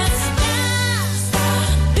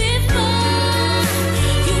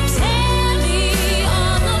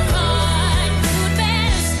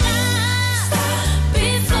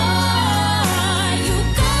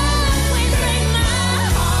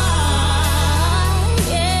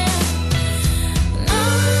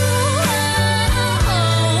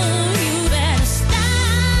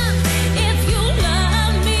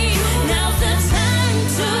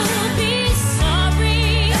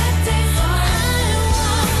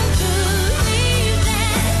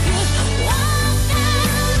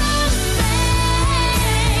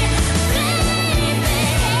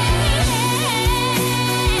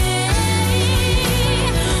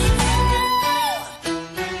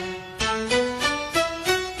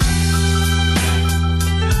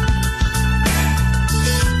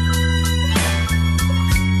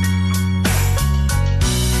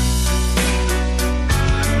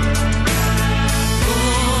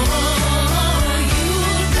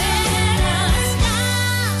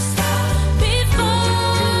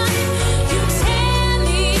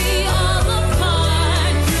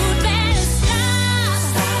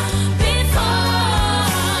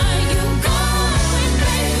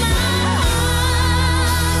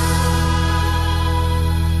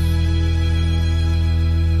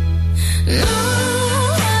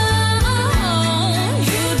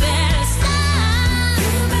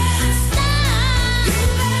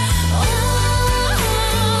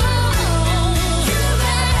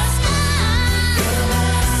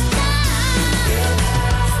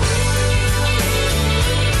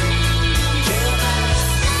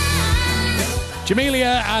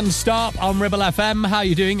Jamelia and Stop on Ribble FM. How are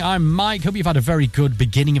you doing? I'm Mike. Hope you've had a very good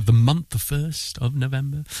beginning of the month, the 1st of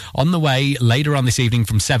November. On the way, later on this evening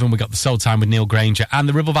from 7, we got the Soul Time with Neil Granger and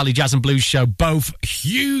the Ribble Valley Jazz and Blues Show, both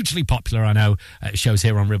hugely popular, I know. Shows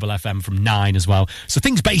here on Ribble FM from 9 as well. So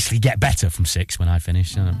things basically get better from 6 when I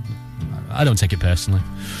finish. I don't take it personally.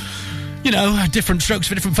 You know, different strokes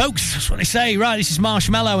for different folks. That's what they say. Right, this is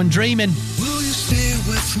Marshmallow and Dreaming. Will you stay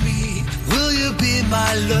with me? Will you be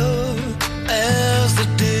my love as the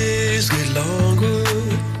days get longer?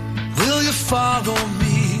 Will you follow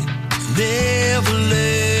me? Never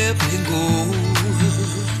let me go.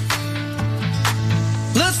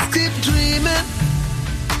 Let's keep dreaming,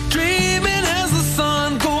 dreaming as the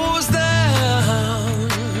sun goes down.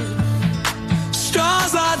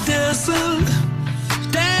 Stars are dancing,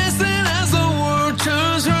 dancing as the world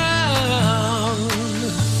turns round.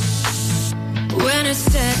 When it's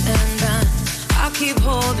said and done, I'll keep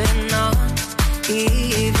holding on,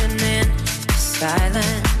 even in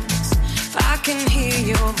silence. If I can hear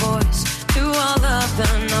your voice through all of the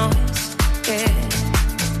noise, yeah,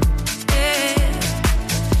 yeah.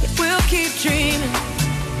 We'll keep dreaming,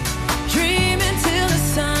 dreaming till the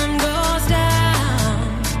sun goes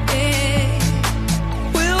down, yeah.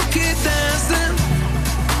 We'll keep dancing,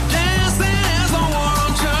 dancing as the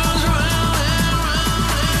world turns round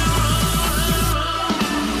and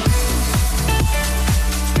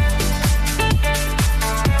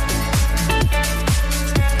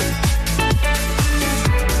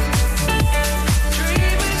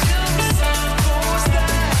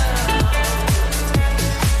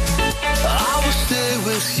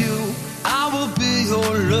you, I will be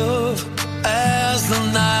your love as the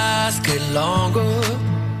nights get longer.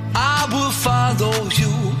 I will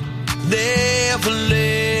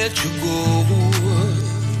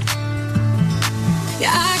Yeah,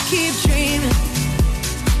 I keep dreaming,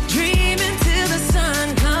 dreaming till the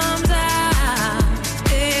sun comes out.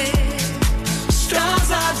 Yeah. Stars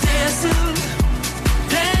are dancing,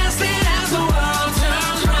 dancing as the world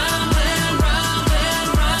turns round and round and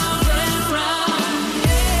round and round.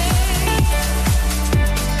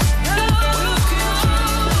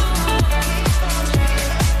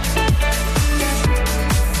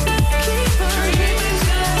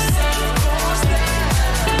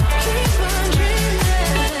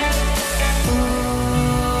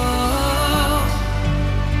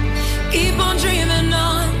 Keep on dreaming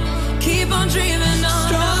on, keep on dreaming on.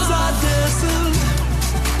 Stars are dancing,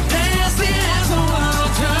 dancing as the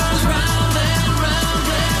world turns round and round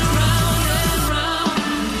and round and round.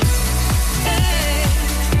 Hey.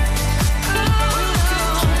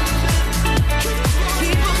 Oh.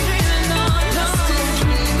 Keep on dreaming on,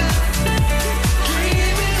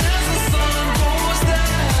 dreaming as the sun goes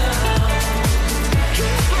down.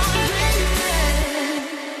 Keep on dreaming.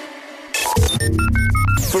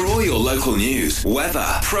 For all your local news, weather,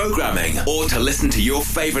 programming, or to listen to your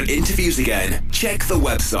favourite interviews again, check the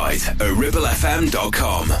website at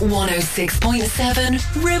ribblefm.com.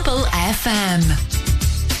 106.7 Ribble FM.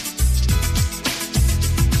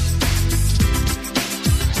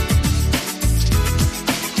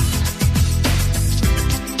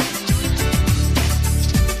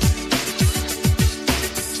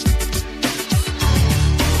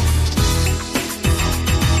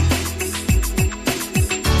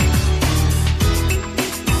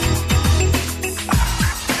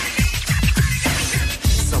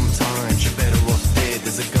 Sometimes you're better off dead.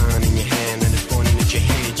 There's a gun in your hand and it's pointing at your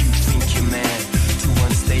head. You think you're mad, too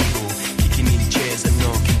unstable, kicking in chairs and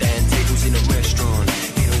knocking down tables in a restaurant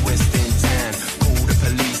in a West End town. Call the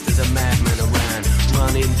police, there's a madman around,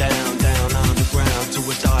 running down underground to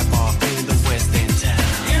a dive bar in the West End town.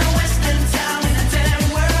 In a West End town, in a dead end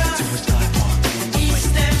world, to a dive bar in the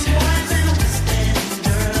West End town. In a West End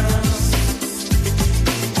girls,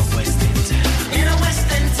 in the West End town. In a West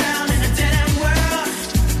End town, in a dead end world.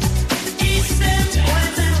 East End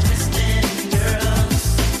boys and West End girls.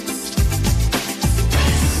 West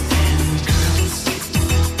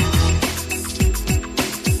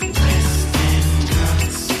End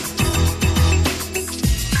girls.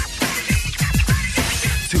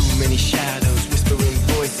 Too many shadows, whispering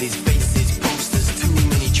voices, faces, posters, too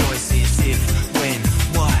many choices. If, when,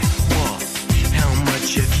 why, what, how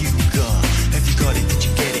much have you got? Have you got it? Did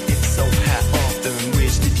you get it? If so, how often?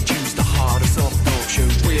 Which did you choose, the hard or soft option?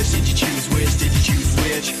 Which did you choose? Which did you choose?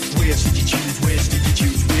 Which did you choose? Which did you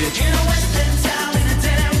choose? Which? In a West End town, in a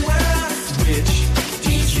dead end world. Which did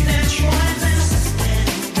you choose?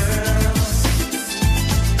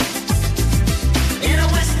 In a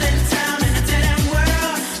West End town, in a dead end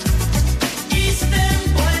world. East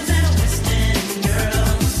End boys and West End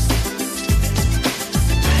girls.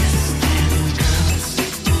 West End girls.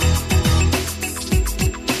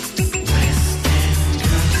 West End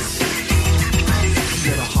girls.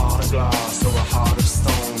 You're a heart of glass or a heart of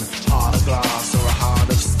stone. Heart of glass or a heart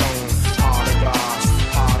of stone. Heart of glass,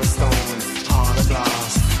 heart of stone. Heart of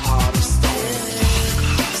glass, heart of stone. Heart of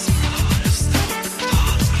glass, heart of stone.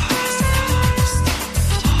 Heart of glass, heart of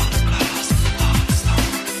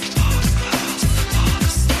stone. Heart of glass, heart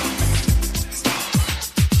of stone. Heart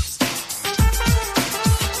of glass, heart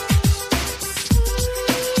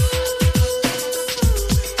of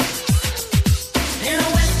stone. In a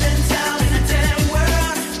West End town, in a dead end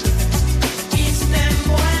world. East End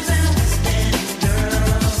boys and West End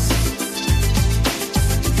girls.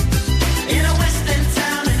 In a West End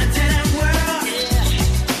town, in a dead end world.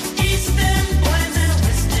 East End boys and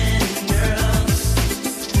West End girls.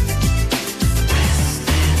 West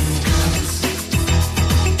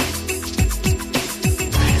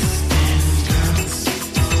End girls.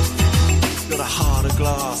 Got a heart of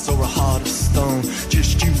glass or a heart of stone.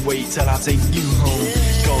 Just you wait till I take you home.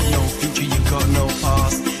 Got no future, you got no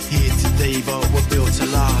past. Here today, but we're built to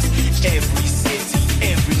last. Every city,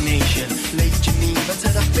 every nation. Lake Geneva to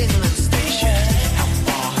the Finland station. How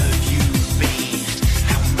far have you been?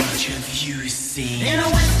 How much have you seen? In a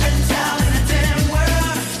West End town, in a dead end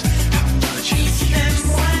world. How much have you seen? And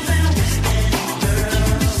West End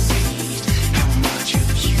girls. How much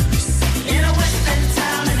have you seen? In a West End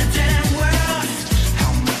town, in a dead end world.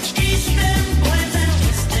 How much East End boys and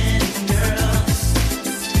West End girls.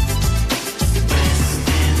 West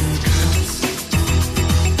End girls.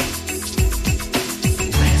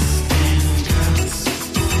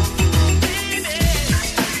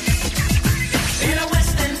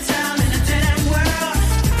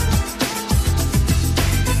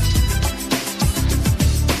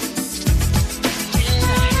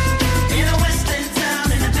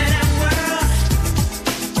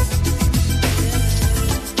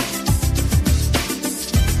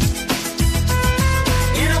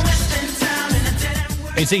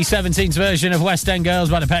 2017's version of West End Girls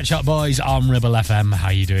by the Pet Shop Boys on Ribble FM.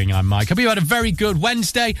 How you doing? I'm Mike. Hope you had a very good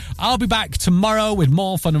Wednesday. I'll be back tomorrow with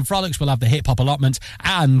more fun and frolics. We'll have the hip-hop allotment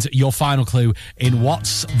and your final clue in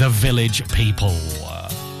What's the Village People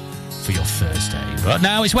for your Thursday. But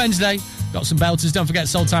now it's Wednesday. Got some belters. Don't forget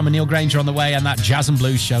Soul Time with Neil Granger on the way, and that Jazz and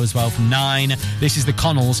Blues show as well from 9. This is the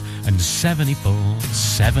Connells and 74,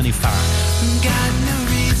 75. Got no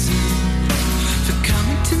reason for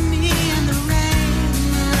coming to me in the rain,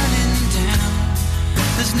 running down.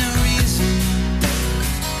 There's no reason.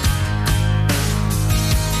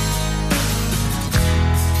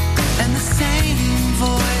 And the same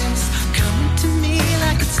voice coming to me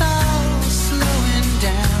like it's all slowing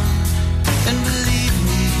down. And believe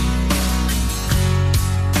me,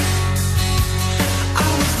 I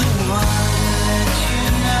was the one to let you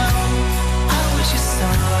know I wish you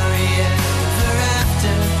sorry ever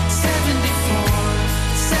after 74,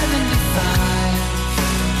 75.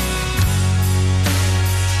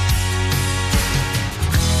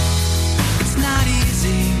 It's not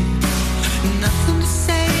easy, nothing to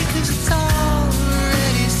say 'cause it's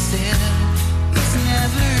already said. It's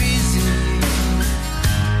never easy.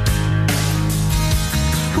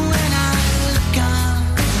 When I look on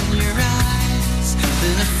your eyes,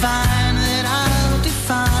 then I find that I'll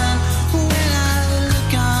define